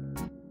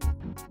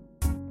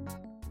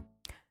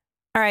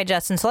 All right,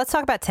 Justin, so let's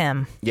talk about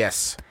Tim.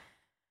 Yes.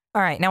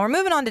 All right, now we're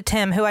moving on to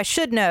Tim, who I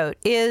should note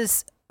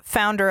is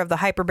founder of the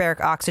Hyperbaric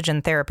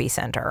Oxygen Therapy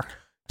Center.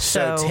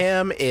 So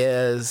Tim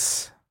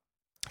is...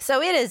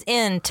 So it is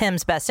in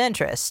Tim's best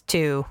interest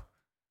to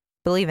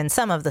believe in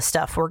some of the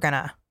stuff we're going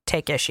to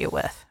take issue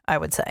with, I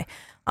would say.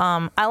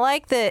 I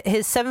like that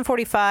his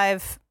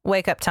 7:45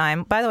 wake up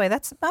time. By the way,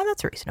 that's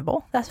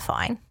reasonable. That's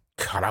fine.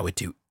 God, I would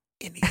do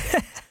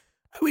anything.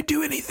 I would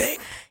do anything.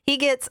 He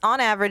gets, on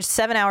average,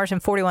 7 hours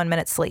and 41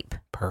 minutes sleep.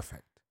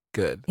 Perfect.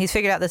 Good. He's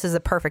figured out this is the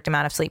perfect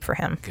amount of sleep for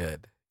him.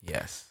 Good.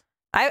 Yes.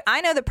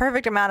 I know the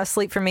perfect amount of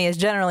sleep for me is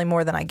generally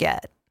more than I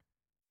get.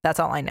 That's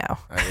all I know.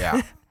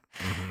 Yeah.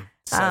 Mm-hmm.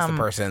 Says the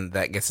person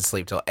that gets to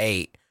sleep till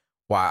 8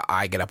 while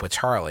I get up with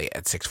Charlie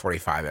at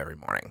 6:45 every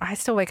morning. I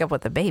still wake up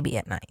with the baby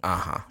at night.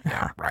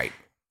 Yeah, right.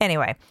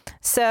 Anyway,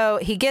 so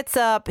he gets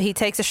up, he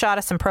takes a shot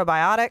of some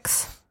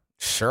probiotics.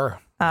 Sure.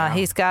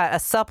 He's got a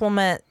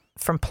supplement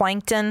from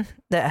Plankton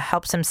that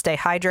helps him stay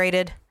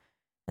hydrated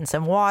and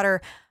some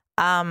water.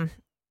 Probiotics,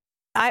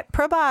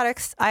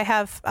 I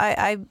have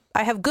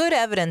good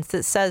evidence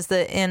that says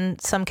that in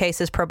some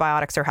cases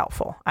probiotics are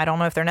helpful. I don't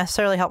know if they're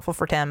necessarily helpful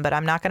for Tim, but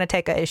I'm not going to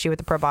take an issue with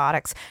the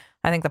probiotics.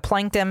 I think the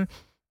Plankton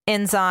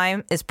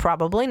enzyme is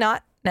probably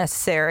not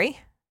necessary.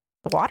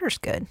 The water's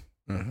good.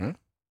 Mm-hmm.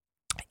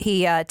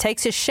 He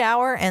takes his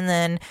shower and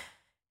then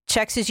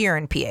checks his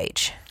urine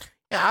pH.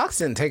 Yeah, Alex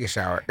didn't take a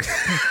shower.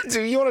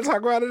 Do you want to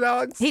talk about it,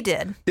 Alex? He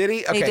did. Did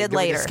he? Okay, he did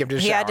later. Skip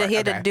his he shower.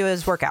 had to do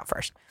his workout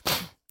first.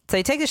 So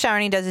he takes a shower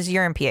and he does his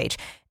urine pH.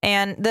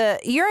 And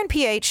the urine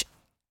pH,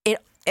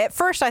 at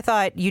first I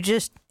thought you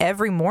just,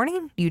 every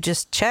morning, you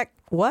just check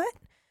what?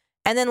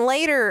 And then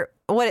later,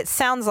 what it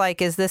sounds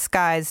like is this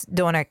guy's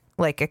doing a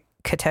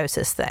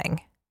ketosis thing.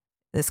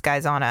 This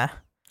guy's on a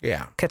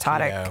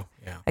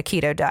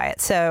keto diet.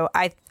 So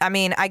I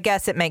mean, I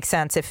guess it makes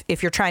sense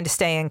if you're trying to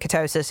stay in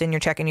ketosis and you're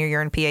checking your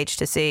urine pH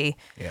to see.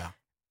 Yeah.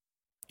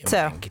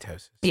 So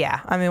ketosis. Yeah.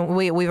 I mean,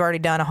 we've already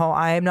done a whole.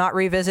 I am not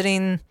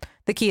revisiting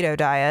the keto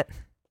diet.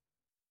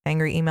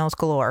 Angry emails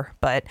galore,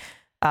 but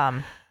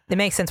it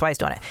makes sense why he's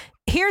doing it.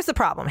 Here's the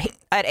problem.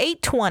 At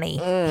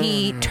 8:20,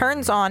 he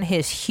turns on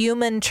his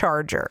Human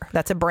Charger.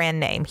 That's a brand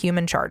name,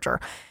 Human Charger.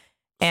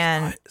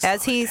 And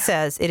as he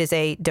says, it is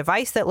a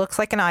device that looks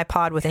like an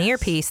iPod with an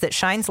earpiece that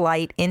shines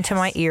light into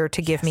my ear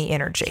to give me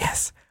energy.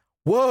 Yes.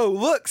 Whoa,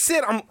 look,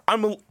 Sid,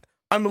 I'm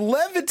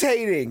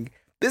levitating.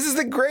 This is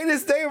the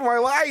greatest day of my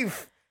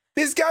life.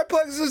 This guy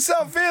plugs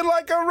himself in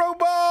like a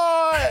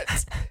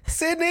robot.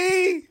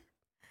 Sydney.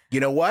 You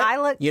know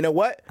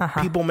what?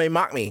 People may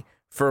mock me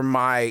for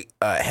my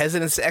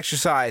hesitance to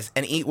exercise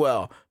and eat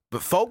well.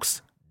 But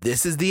folks,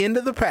 this is the end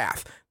of the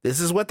path. This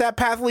is what that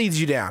path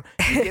leads you down.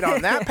 You get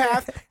on that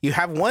path, you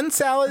have one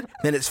salad,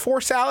 then it's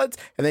 4 salads,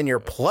 and then you're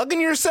plugging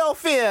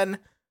yourself in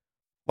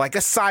like a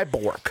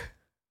cyborg.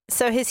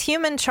 So his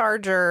Human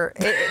Charger,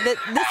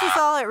 this is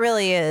all it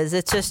really is.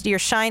 It's just you're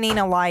shining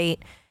a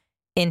light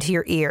into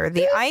your ear.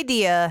 The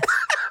idea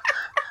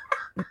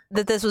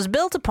that this was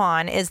built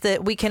upon is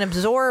that we can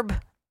absorb,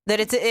 that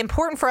it's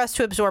important for us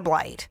to absorb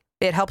light.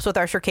 It helps with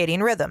our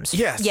circadian rhythms.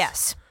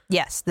 Yes,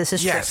 this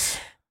is true.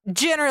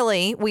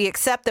 Generally, we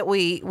accept that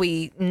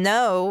we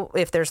know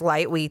if there's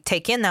light, we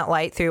take in that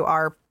light through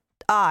our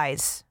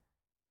eyes.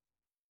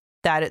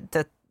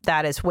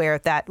 That is where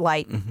that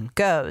light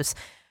goes.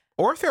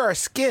 Or through our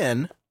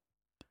skin.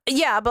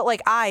 Yeah, but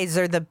like eyes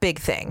are the big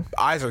thing.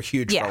 Eyes are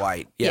huge for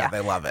light. Yeah,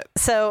 they love it.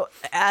 So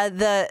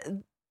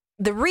the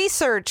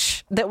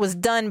research that was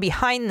done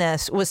behind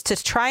this was to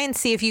try and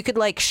see if you could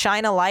like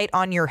shine a light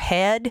on your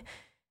head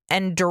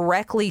and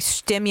directly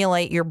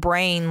stimulate your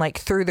brain like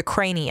through the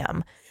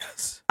cranium.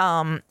 Yes.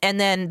 And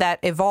then that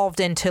evolved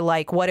into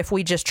like, what if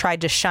we just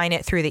tried to shine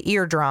it through the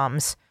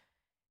eardrums?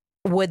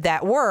 Would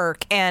that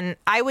work? And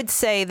I would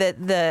say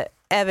that the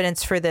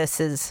evidence for this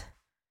is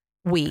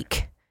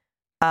weak.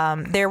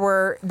 There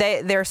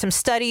are some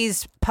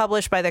studies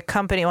published by the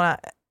company. Well,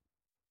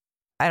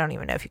 I don't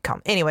even know if you call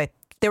them. Anyway,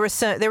 there was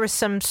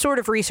some sort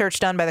of research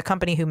done by the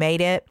company who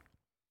made it,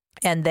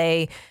 and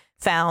they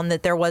found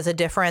that there was a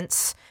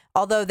difference.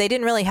 Although they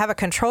didn't really have a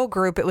control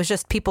group, it was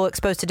just people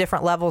exposed to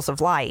different levels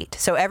of light.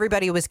 So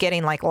everybody was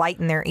getting like light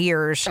in their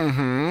ears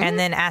and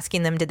then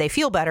asking them, did they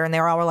feel better? And they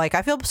were all like,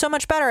 I feel so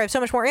much better. I have so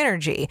much more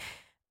energy.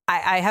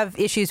 I have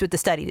issues with the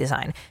study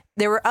design.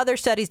 There were other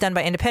studies done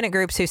by independent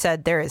groups who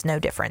said there is no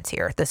difference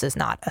here. This is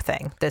not a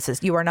thing.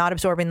 You are not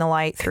absorbing the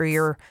light through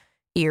your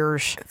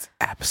ears. It's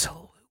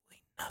absolutely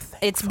nothing.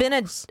 It's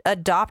been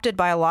adopted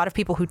by a lot of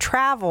people who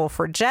travel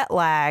for jet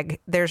lag.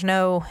 There's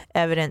no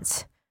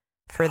evidence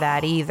for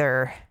that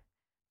either.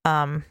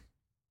 And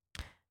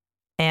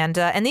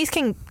these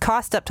can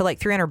cost up to like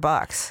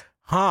 $300.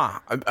 Huh.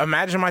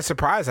 Imagine my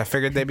surprise. I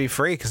figured they'd be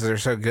free because they're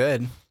so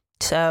good.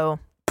 So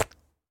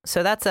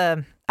that's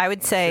I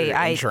would say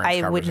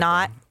I would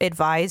not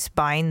advise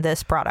buying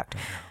this product.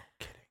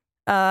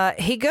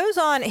 He goes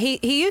on,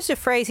 he used a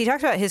phrase, he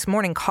talks about his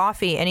morning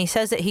coffee, and he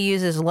says that he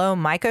uses low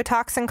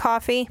mycotoxin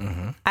coffee.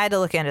 I had to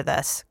look into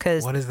this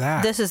because what is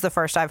that? This is the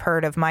first I've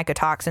heard of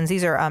mycotoxins.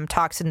 These are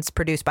toxins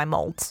produced by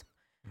molds,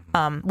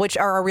 which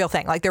are a real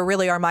thing. Like there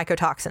really are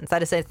mycotoxins.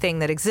 That is a thing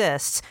that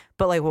exists.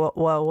 But like,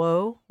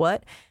 whoa,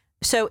 what?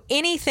 So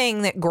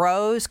anything that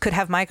grows could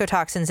have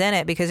mycotoxins in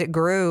it because it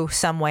grew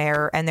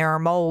somewhere, and there are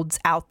molds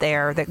out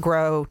there that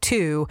grow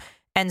too.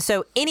 And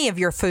so any of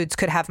your foods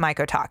could have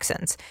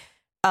mycotoxins.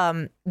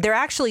 They're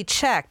actually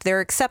checked. They're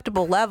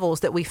acceptable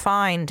levels that we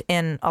find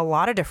in a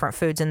lot of different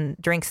foods and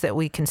drinks that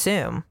we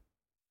consume.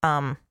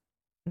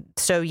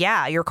 So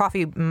yeah, your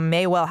coffee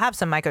may well have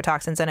some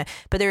mycotoxins in it,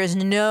 but there is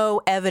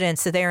no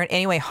evidence that they are in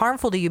any way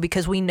harmful to you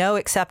because we know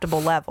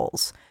acceptable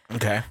levels.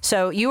 Okay.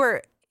 So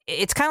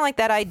it's kind of like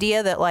that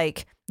idea that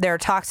like there are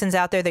toxins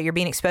out there that you're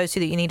being exposed to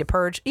that you need to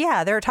purge.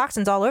 Yeah, there are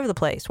toxins all over the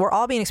place. We're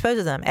all being exposed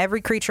to them.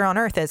 Every creature on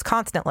earth is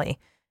constantly.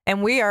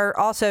 And we are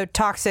also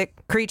toxic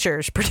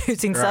creatures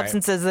producing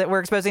substances that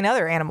we're exposing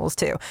other animals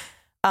to.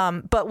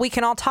 But we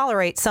can all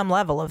tolerate some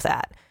level of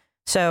that.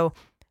 So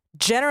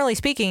generally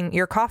speaking,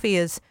 your coffee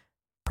is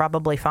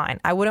probably fine.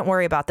 I wouldn't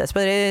worry about this,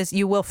 but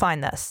you will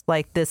find this,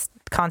 like this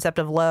concept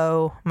of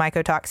low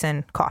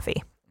mycotoxin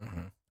coffee.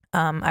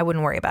 I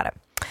wouldn't worry about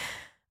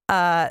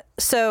it.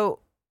 So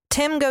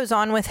Tim goes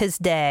on with his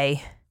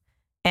day,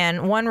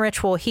 and one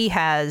ritual he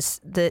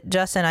has that,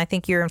 Justin, I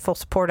think you're in full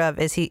support of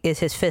is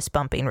his fist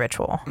bumping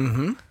ritual.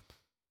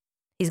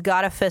 He's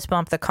got to fist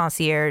bump the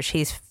concierge.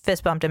 He's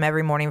fist bumped him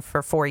every morning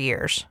for 4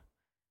 years.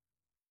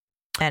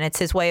 And it's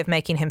his way of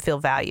making him feel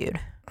valued.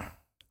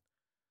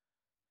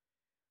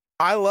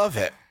 I love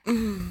it.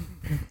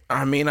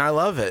 I mean, I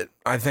love it.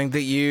 I think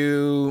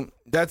that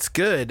that's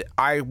good.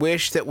 I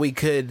wish that we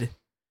could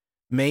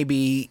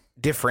maybe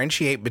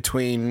differentiate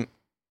between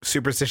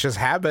superstitious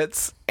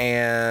habits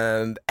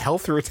and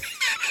health routine.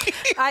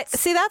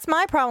 See, that's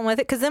my problem with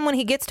it, because then when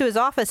he gets to his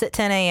office at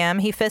 10 a.m.,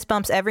 he fist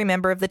bumps every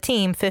member of the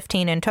team,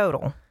 15 in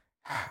total.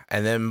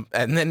 And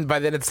then by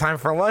then it's time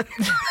for lunch.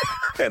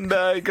 And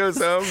he goes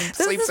home,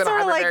 sleeps in a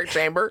hyperbaric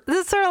chamber.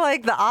 This is sort of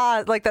like the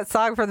Oz, like that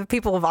song for the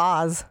people of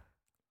Oz.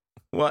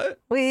 What?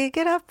 We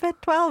get up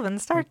at 12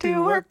 and start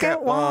to work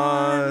at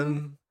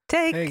 1.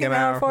 Take an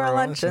hour for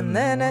lunch, and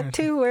then at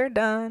 2 we're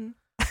done.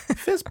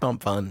 Fist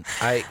bump fun.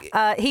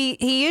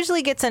 He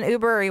usually gets an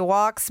Uber or he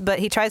walks, but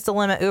he tries to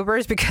limit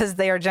Ubers because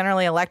they are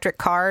generally electric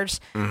cars.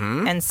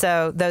 And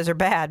so those are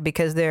bad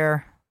because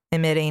they're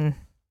emitting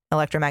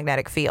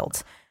electromagnetic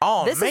fields.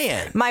 Oh, this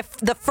man. Is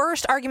the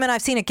first argument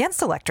I've seen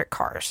against electric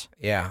cars.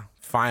 Yeah.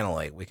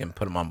 Finally, we can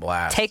put them on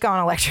blast. Take on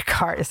electric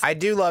cars. I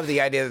do love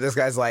the idea that this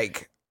guy's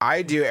like,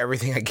 I do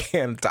everything I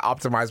can to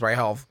optimize my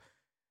health,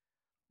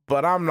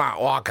 but I'm not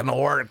walking to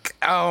work.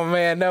 Oh,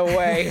 man, no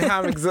way.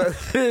 I'm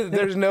exhausted.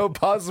 There's no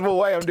possible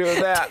way I'm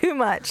doing that. Too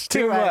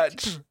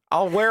much.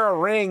 I'll wear a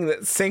ring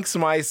that syncs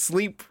my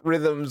sleep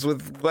rhythms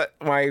with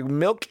my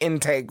milk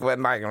intake, but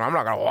I'm not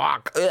going to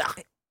walk.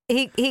 Ugh.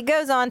 He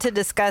goes on to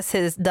discuss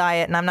his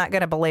diet, and I'm not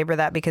going to belabor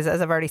that because,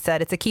 as I've already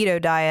said, it's a keto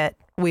diet.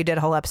 We did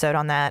a whole episode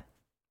on that.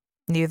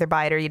 You either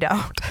buy it or you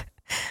don't.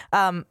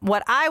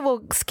 What I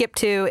will skip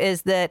to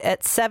is that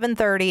at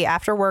 7:30,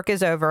 after work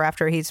is over,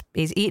 after he's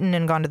eaten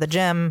and gone to the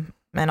gym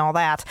and all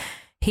that,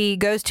 he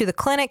goes to the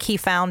clinic he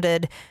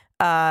founded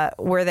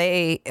where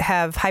they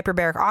have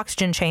hyperbaric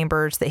oxygen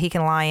chambers that he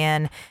can lie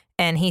in.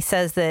 And he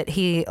says that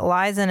he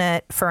lies in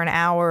it for an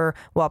hour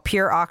while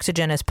pure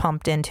oxygen is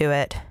pumped into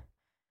it.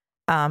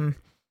 And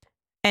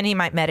he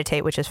might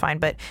meditate, which is fine.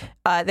 But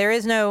there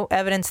is no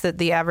evidence that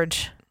the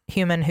average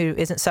human who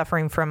isn't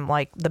suffering from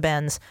like the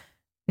bends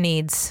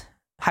needs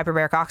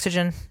hyperbaric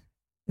oxygen.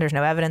 There's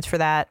no evidence for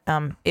that.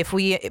 By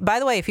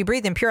the way, if you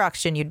breathe in pure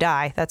oxygen, you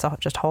die. That's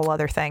just a whole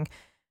other thing.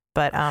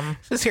 But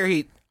just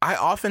here, I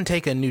often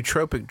take a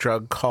nootropic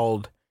drug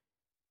called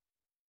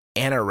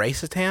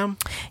aniracetam.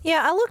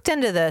 Yeah, I looked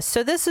into this.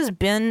 So this has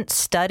been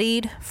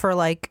studied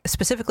for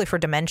specifically for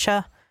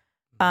dementia,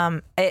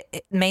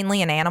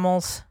 mainly in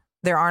animals.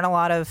 There aren't a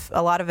lot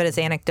of it is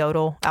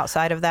anecdotal.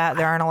 Outside of that,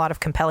 there aren't a lot of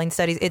compelling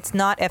studies. It's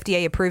not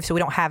FDA approved, so we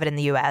don't have it in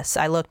the U.S.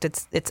 I looked;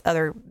 it's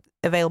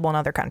available in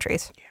other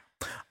countries.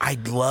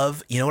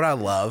 You know what I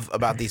love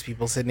about these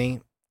people,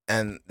 Sydney,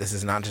 and this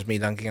is not just me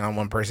dunking on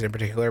one person in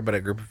particular, but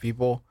a group of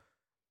people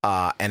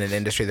and an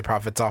industry that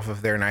profits off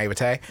of their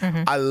naivete.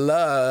 Mm-hmm. I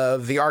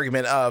love the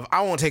argument of,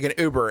 I won't take an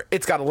Uber.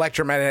 It's got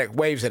electromagnetic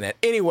waves in it.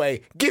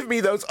 Anyway, give me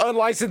those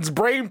unlicensed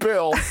brain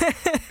pills.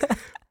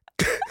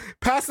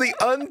 Pass the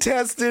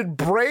untested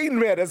brain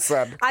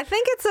medicine. I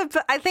think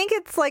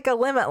it's like a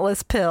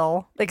limitless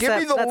pill. Give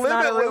me the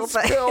limitless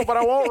pill, but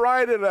I won't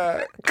ride in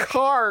a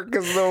car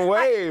because of the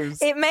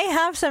waves. It may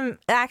have some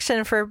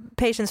action for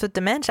patients with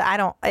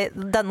dementia.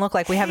 It doesn't look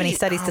like we have any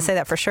studies to say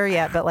that for sure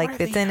yet, but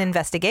it's in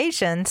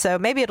investigation. So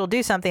maybe it'll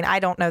do something. I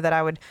don't know that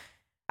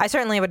I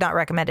certainly would not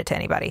recommend it to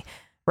anybody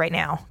right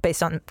now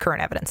based on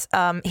current evidence.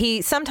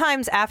 He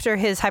sometimes after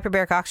his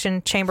hyperbaric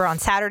oxygen chamber on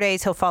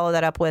Saturdays, he'll follow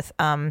that up with,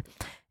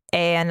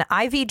 an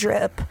IV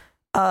drip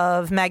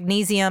of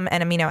magnesium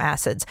and amino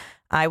acids.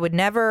 I would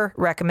never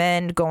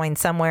recommend going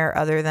somewhere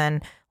other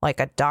than like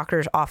a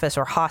doctor's office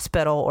or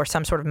hospital or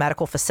some sort of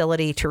medical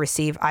facility to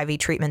receive IV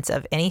treatments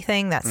of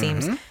anything. That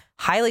seems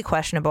highly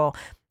questionable.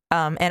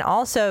 And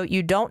also,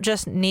 you don't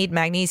just need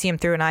magnesium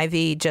through an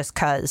IV just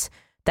because.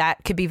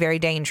 That could be very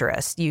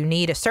dangerous. You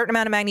need a certain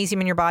amount of magnesium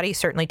in your body.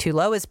 Certainly too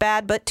low is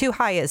bad, but too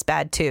high is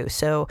bad too.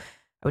 So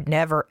I would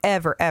never,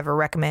 ever, ever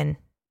recommend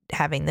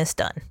having this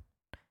done.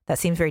 That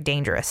seems very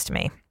dangerous to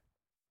me.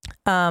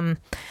 So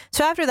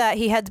after that,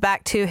 he heads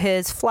back to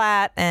his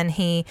flat and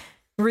he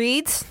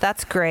reads.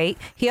 That's great.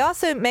 He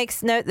also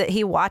makes note that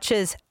he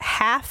watches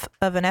half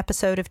of an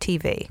episode of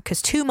TV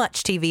because too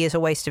much TV is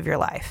a waste of your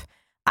life.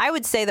 I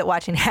would say that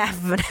watching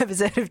half of an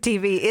episode of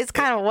TV is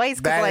kind of a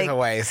waste. That is a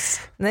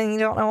waste. Then you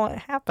don't know what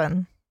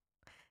happened.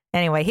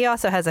 Anyway, he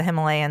also has a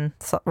Himalayan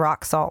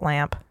rock salt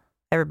lamp.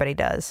 Everybody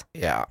does.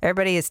 Yeah.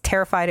 Everybody is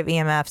terrified of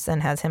EMFs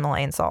and has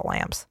Himalayan salt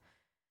lamps.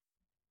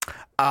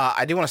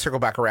 I do want to circle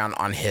back around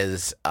on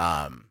his, he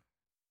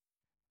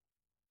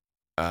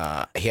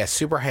has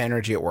super high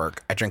energy at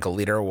work. I drink a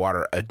liter of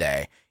water a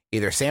day,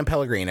 either San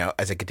Pellegrino,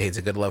 as it contains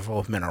a good level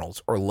of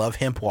minerals, or Love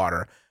Hemp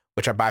Water,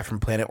 which I buy from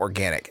Planet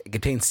Organic. It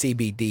contains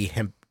CBD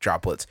hemp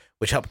droplets,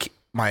 which help keep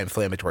my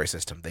inflammatory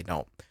system. They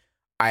don't.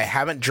 I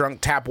haven't drunk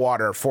tap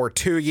water for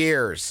 2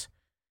 years.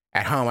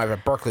 At home, I have a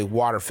Berkeley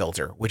water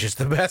filter, which is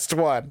the best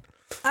one.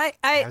 I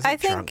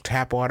think drunk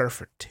tap water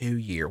for 2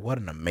 years. What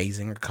an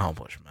amazing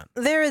accomplishment.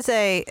 There is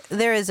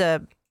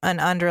an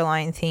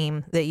underlying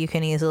theme that you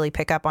can easily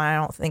pick up on. I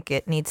don't think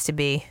it needs to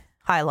be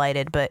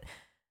highlighted, but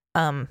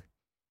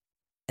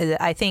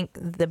I think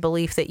the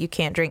belief that you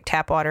can't drink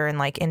tap water and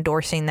like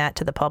endorsing that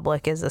to the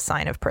public is a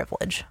sign of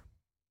privilege.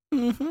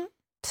 Mm-hmm.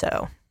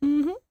 So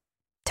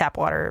tap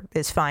water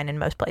is fine in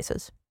most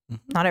places.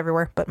 Mm-hmm. Not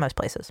everywhere, but most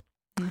places.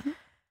 Mm-hmm.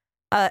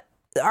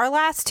 Our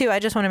last two, I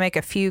just want to make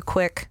a few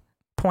quick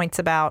points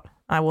about.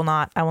 I will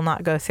not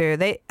go through.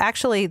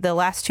 The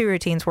last two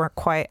routines weren't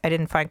quite, I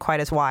didn't find quite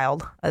as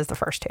wild as the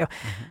first two.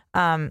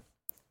 Mm-hmm.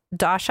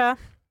 Dasha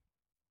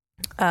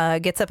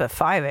gets up at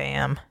 5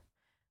 a.m.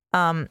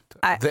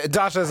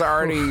 Dasha's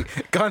already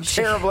gone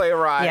terribly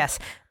awry. Yes.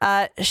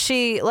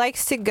 She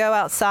likes to go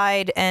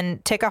outside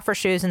and take off her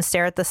shoes and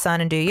stare at the sun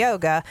and do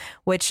yoga,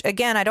 which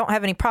again, I don't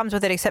have any problems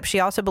with it, except she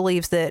also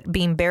believes that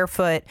being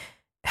barefoot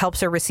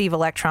helps her receive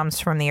electrons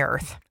from the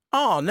earth.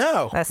 Oh,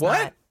 no. That's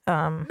what?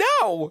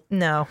 No.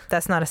 No,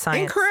 that's not a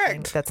science Incorrect.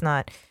 thing. That's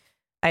not.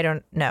 I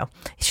don't know.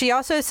 She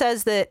also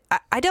says that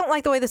I don't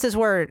like the way this is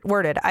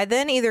worded. I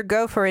then either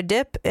go for a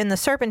dip in the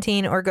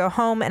Serpentine or go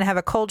home and have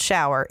a cold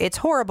shower. It's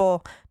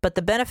horrible, but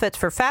the benefits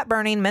for fat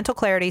burning, mental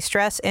clarity,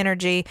 stress,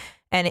 energy,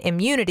 and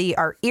immunity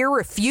are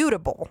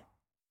irrefutable.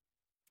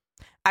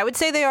 I would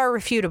say they are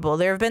refutable.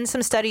 There have been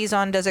some studies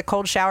on does a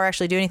cold shower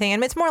actually do anything,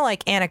 and it's more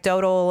like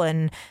anecdotal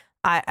and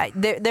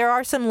there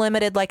are some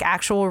limited like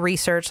actual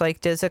research,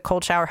 like does a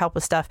cold shower help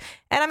with stuff?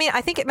 And I mean,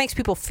 I think it makes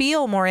people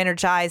feel more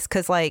energized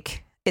because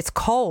like it's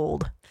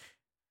cold.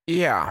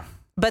 Yeah.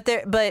 But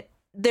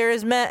there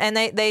is and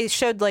they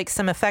showed like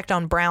some effect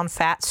on brown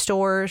fat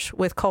stores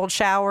with cold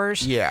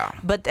showers. Yeah.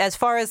 But as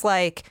far as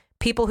like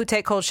people who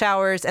take cold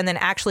showers and then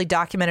actually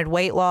documented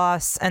weight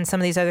loss and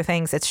some of these other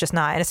things, it's just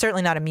not, and it's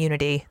certainly not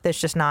immunity.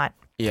 There's just not.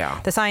 Yeah.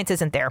 The science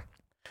isn't there.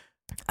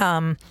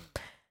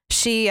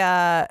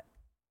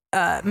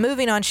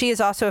 Moving on, she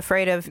is also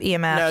afraid of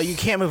EMFs. No, you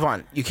can't move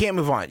on. You can't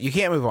move on. You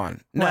can't move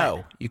on. No,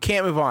 What? you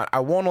can't move on. I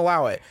won't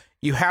allow it.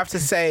 You have to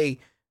say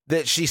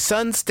that she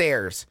sun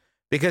stares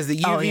because the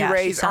UV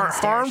rays aren't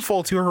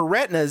harmful to her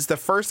retinas the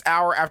first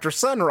hour after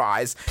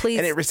sunrise. Please.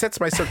 And it resets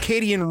my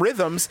circadian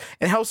rhythms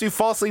and helps me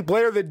fall asleep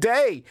later in the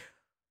day.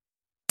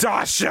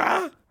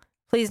 Dasha!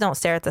 Please don't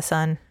stare at the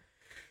sun.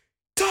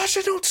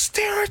 Dasha, don't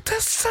stare at the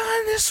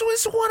sun. This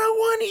was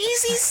 101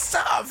 easy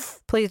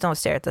stuff. Please don't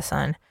stare at the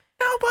sun.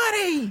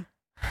 Nobody.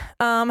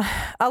 A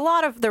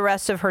lot of the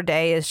rest of her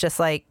day is just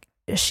like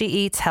she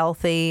eats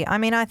healthy. I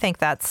mean, I think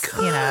that's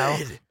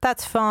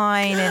that's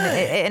fine,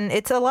 and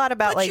it's a lot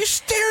about like you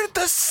stared at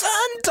the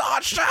sun,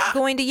 Tasha.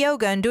 Going to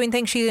yoga and doing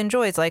things she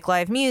enjoys, like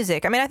live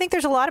music. I mean, I think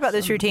there's a lot about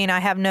this routine I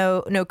have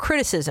no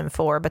criticism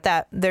for, but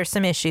that there's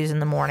some issues in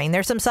the morning.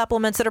 There's some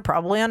supplements that are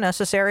probably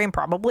unnecessary and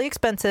probably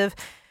expensive.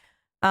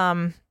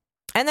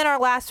 And then our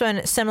last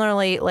one,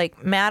 similarly,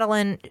 like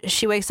Madeline,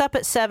 she wakes up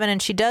at 7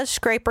 and she does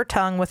scrape her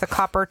tongue with a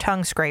copper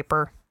tongue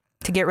scraper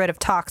to get rid of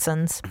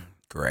toxins.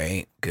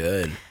 Great,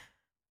 good.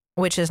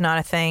 Which is not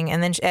a thing.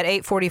 And then at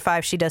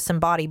 8:45, she does some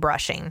body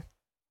brushing.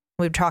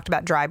 We've talked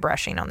about dry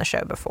brushing on the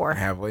show before.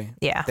 Have we?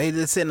 Yeah.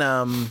 It's in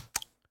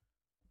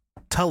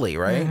Tully,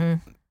 right?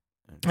 Mm-hmm.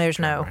 There's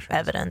no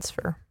evidence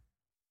for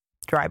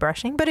dry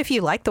brushing, but if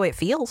you like the way it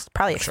feels,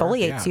 probably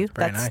exfoliates you.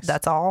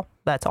 That's all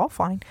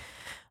fine.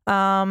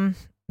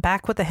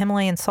 Back with the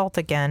Himalayan salt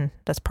again.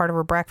 That's part of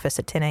her breakfast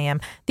at 10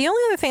 a.m. The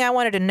only other thing I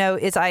wanted to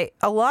note is a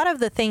lot of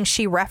the things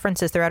she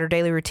references throughout her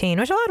daily routine,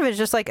 which a lot of it is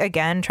just like,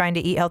 again, trying to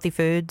eat healthy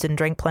foods and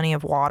drink plenty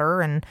of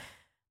water and,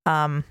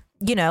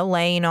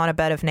 laying on a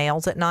bed of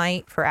nails at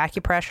night for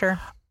acupressure.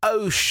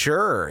 Oh,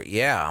 sure.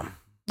 Yeah.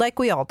 Like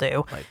we all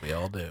do.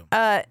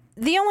 The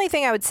only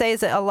thing I would say is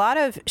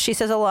that she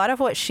says a lot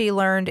of what she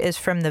learned is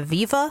from the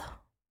Viva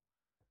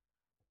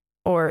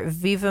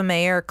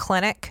Mayer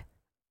Clinic,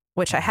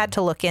 which I had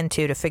to look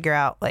into to figure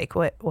out, like,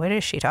 what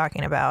is she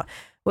talking about?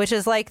 Which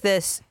is like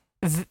this,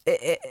 I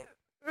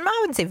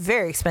wouldn't say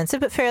very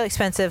expensive, but fairly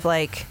expensive,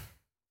 like,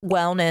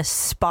 wellness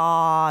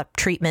spa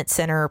treatment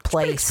center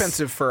place. Pretty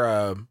expensive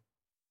for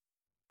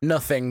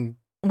nothing.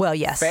 Well,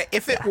 yes.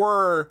 If it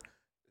were,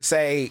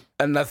 say,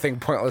 a nothing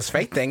pointless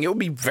fake thing, it would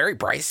be very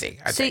pricey,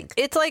 I think.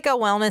 It's like a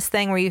wellness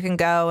thing where you can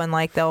go and,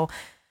 like,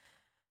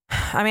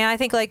 I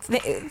think like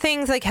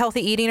things like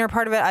healthy eating are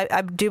part of it.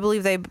 I do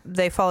believe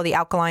they follow the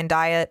alkaline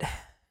diet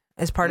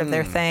as part of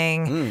their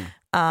thing.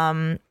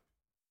 And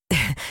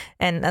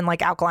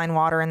like alkaline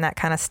water and that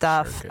kind of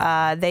stuff.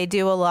 Sure, they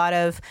do a lot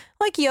of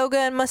like yoga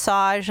and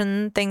massage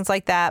and things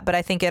like that. But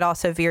I think it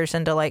also veers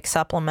into like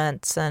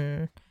supplements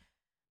and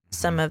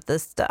some of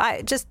this stuff.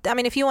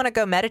 If you want to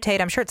go meditate,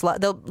 I'm sure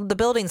the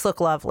buildings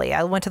look lovely.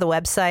 I went to the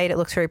website. It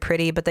looks very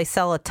pretty, but they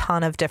sell a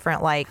ton of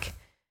different like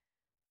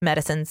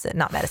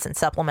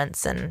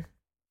supplements, and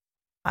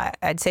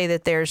I'd say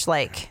that there's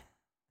like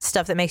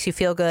stuff that makes you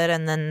feel good,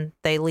 and then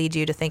they lead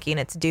you to thinking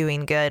it's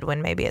doing good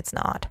when maybe it's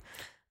not.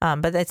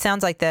 But it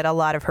sounds like that a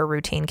lot of her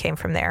routine came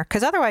from there,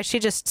 because otherwise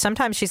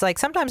sometimes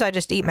I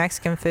just eat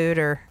Mexican food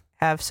or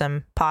have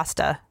some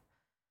pasta.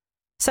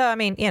 So I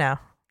mean,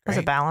 there's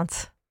a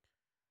balance.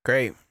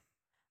 Great.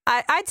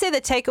 I'd say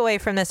the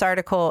takeaway from this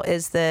article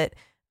is that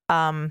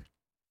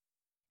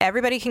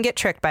everybody can get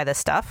tricked by this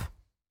stuff.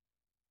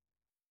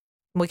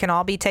 We can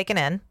all be taken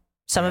in.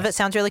 Some of it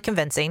sounds really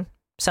convincing.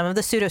 Some of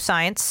the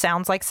pseudoscience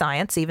sounds like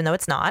science, even though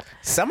it's not.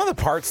 Some of the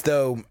parts,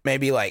 though,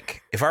 maybe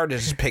like if I were to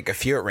just pick a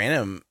few at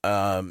random,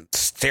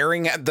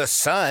 staring at the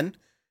sun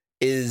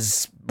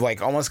is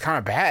like almost kind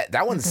of bad.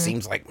 That one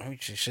seems like maybe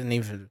she shouldn't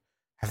even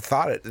have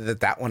thought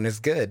that one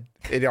is good.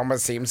 It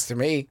almost seems to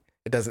me,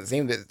 it doesn't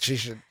seem that she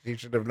should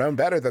have known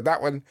better than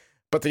that one.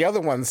 But the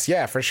other ones,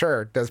 yeah, for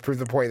sure, does prove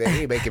the point that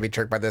anybody can be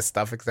tricked by this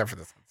stuff except for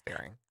the sun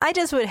staring. I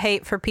just would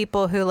hate for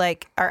people who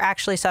like are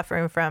actually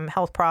suffering from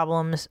health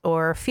problems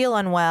or feel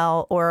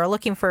unwell or are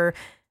looking for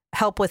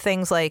help with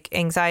things like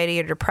anxiety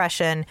or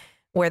depression,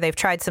 where they've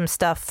tried some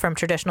stuff from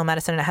traditional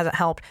medicine and it hasn't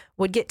helped,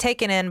 would get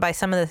taken in by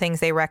some of the things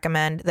they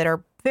recommend that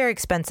are very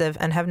expensive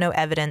and have no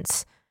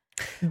evidence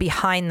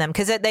behind them.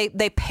 Because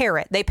they pair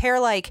it. They pair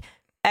like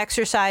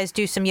exercise,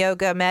 do some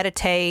yoga,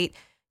 meditate,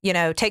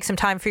 take some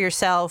time for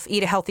yourself,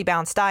 eat a healthy,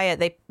 balanced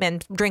diet,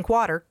 and drink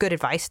water. Good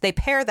advice. They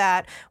pair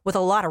that with a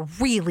lot of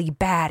really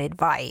bad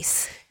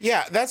advice.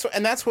 Yeah, that's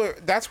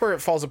where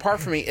it falls apart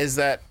for me is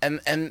that,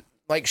 and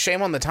like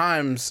shame on the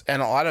Times,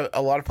 and a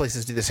lot of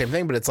places do the same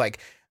thing, but it's like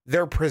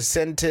they're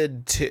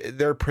presented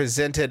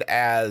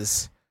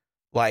as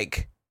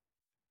like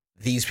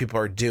these people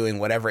are doing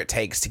whatever it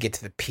takes to get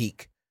to the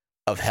peak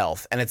of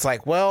health, and it's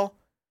like, well,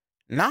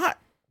 not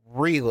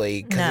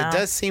really, because it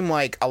does seem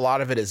like a lot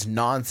of it is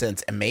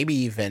nonsense and maybe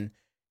even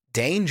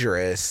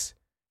dangerous,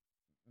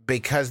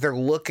 because they're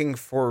looking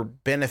for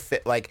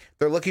benefit, like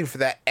they're looking for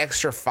that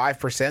extra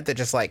 5% that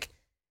just like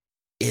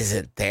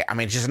isn't there. I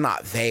mean, it's just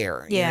not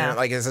there. Yeah,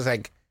 like it's just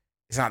like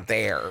it's not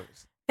there.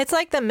 It's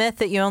like the myth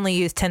that you only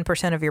use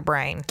 10% of your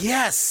brain.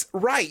 Yes,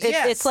 right.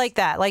 It's like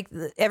that. Like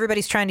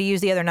everybody's trying to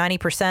use the other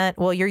 90%.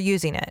 Well, you're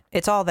using it.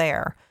 It's all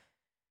there.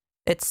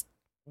 It's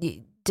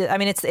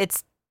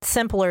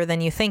simpler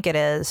than you think it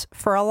is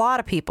for a lot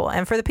of people.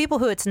 And for the people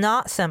who it's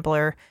not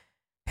simpler,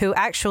 who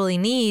actually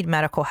need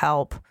medical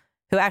help,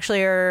 who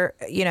actually are,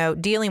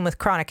 dealing with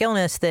chronic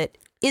illness that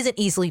isn't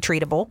easily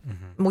treatable.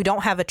 Mm-hmm. We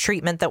don't have a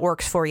treatment that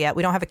works for yet.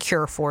 We don't have a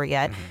cure for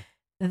yet.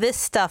 Mm-hmm. This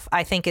stuff,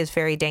 I think, is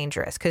very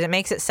dangerous because it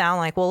makes it sound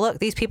like, well, look,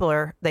 these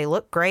people they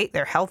look great.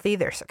 They're healthy.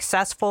 They're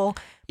successful.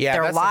 Yeah,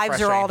 their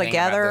lives are all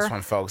together. This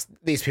one, folks,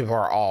 these people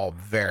are all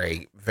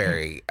very,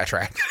 very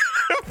attractive.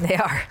 They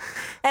are.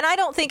 And I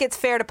don't think it's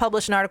fair to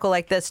publish an article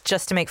like this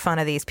just to make fun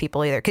of these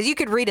people either, because you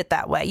could read it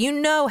that way. You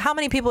know how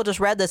many people just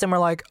read this and were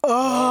like,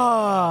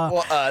 oh.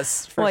 Well,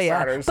 us, for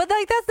starters. But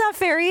like that's not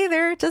fair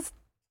either.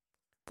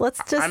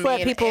 Let's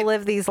let people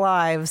live these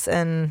lives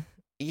and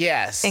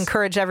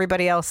encourage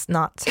everybody else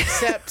not to.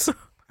 Except,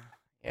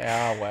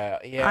 yeah.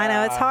 I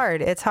know it's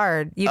hard. It's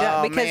hard. You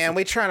don't because man,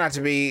 we try not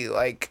to be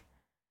like.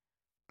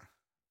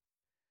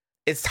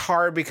 It's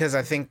hard because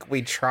I think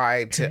we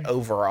try to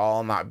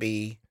overall not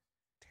be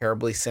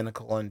terribly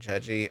cynical and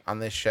judgy on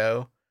this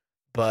show.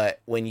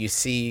 But when you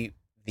see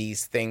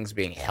these things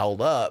being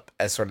held up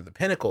as sort of the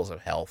pinnacles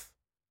of health,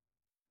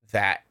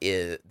 that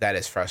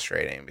is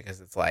frustrating,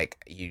 because it's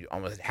like you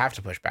almost have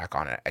to push back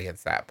on it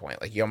against that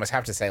point. Like you almost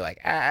have to say like,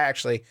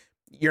 actually,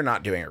 you're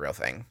not doing a real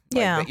thing.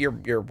 Like,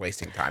 you're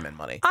wasting time and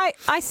money.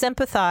 I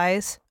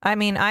sympathize. I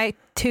mean, I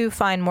too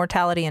find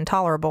mortality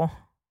intolerable.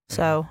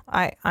 So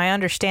I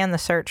understand the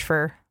search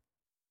for,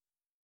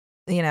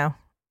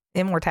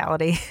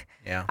 immortality.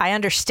 Yeah. I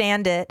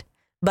understand it,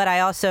 but I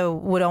also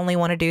would only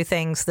want to do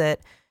things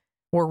that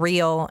were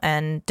real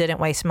and didn't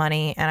waste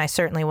money. And I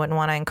certainly wouldn't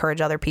want to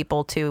encourage other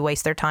people to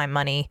waste their time,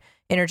 money,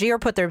 energy, or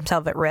put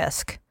themselves at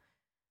risk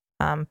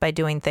by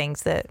doing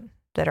things that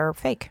are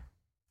fake.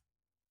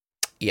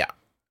 Yeah.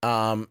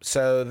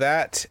 So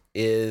that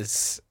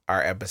is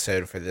our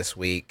episode for this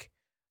week.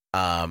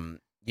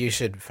 You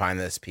should find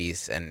this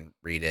piece and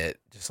read it.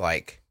 Just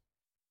like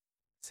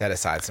set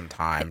aside some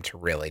time to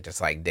really just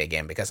like dig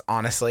in, because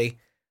honestly,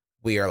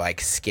 we are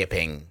like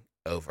skipping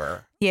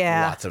over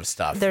lots of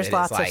stuff. There's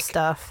lots of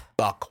stuff.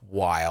 Buck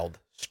wild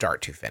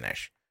start to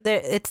finish.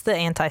 It's the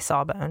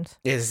anti-Sawbones.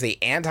 It is the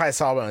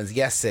anti-Sawbones.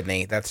 Yes,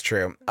 Sydney, that's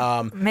true.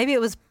 Maybe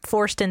it was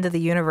forced into the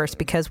universe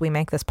because we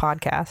make this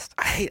podcast.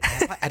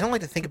 I don't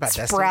like to think about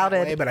Destiny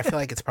Sprouted. that way, but I feel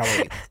like it's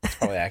probably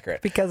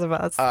accurate. Because of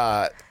us.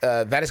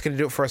 That is going to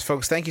do it for us,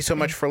 folks. Thank you so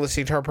much for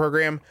listening to our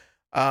program.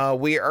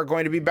 We are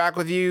going to be back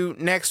with you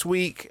next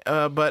week.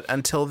 But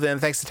until then,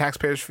 thanks to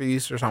taxpayers for the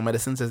use of Song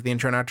Medicines as the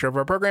intro and outro of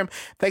our program.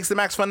 Thanks to the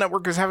Max Fun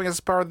Network for having us as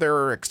part of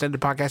their extended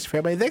podcast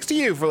family. Thanks to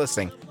you for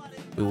listening.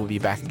 We will be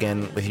back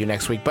again with you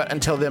next week. But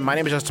until then, my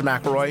name is Justin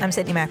McElroy. I'm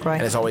Sydney McElroy.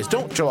 And as always,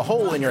 don't drill a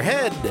hole in your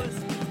head.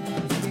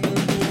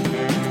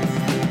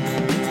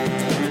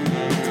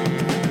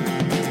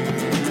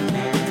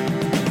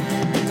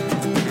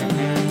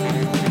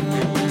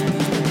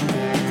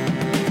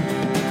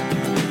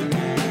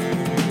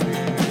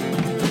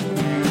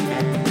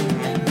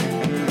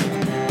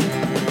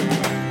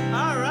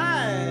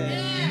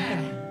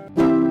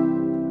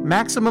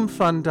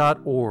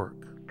 MaximumFun.org.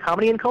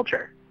 Comedy and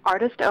culture.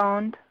 Artist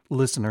owned.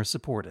 Listener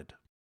supported.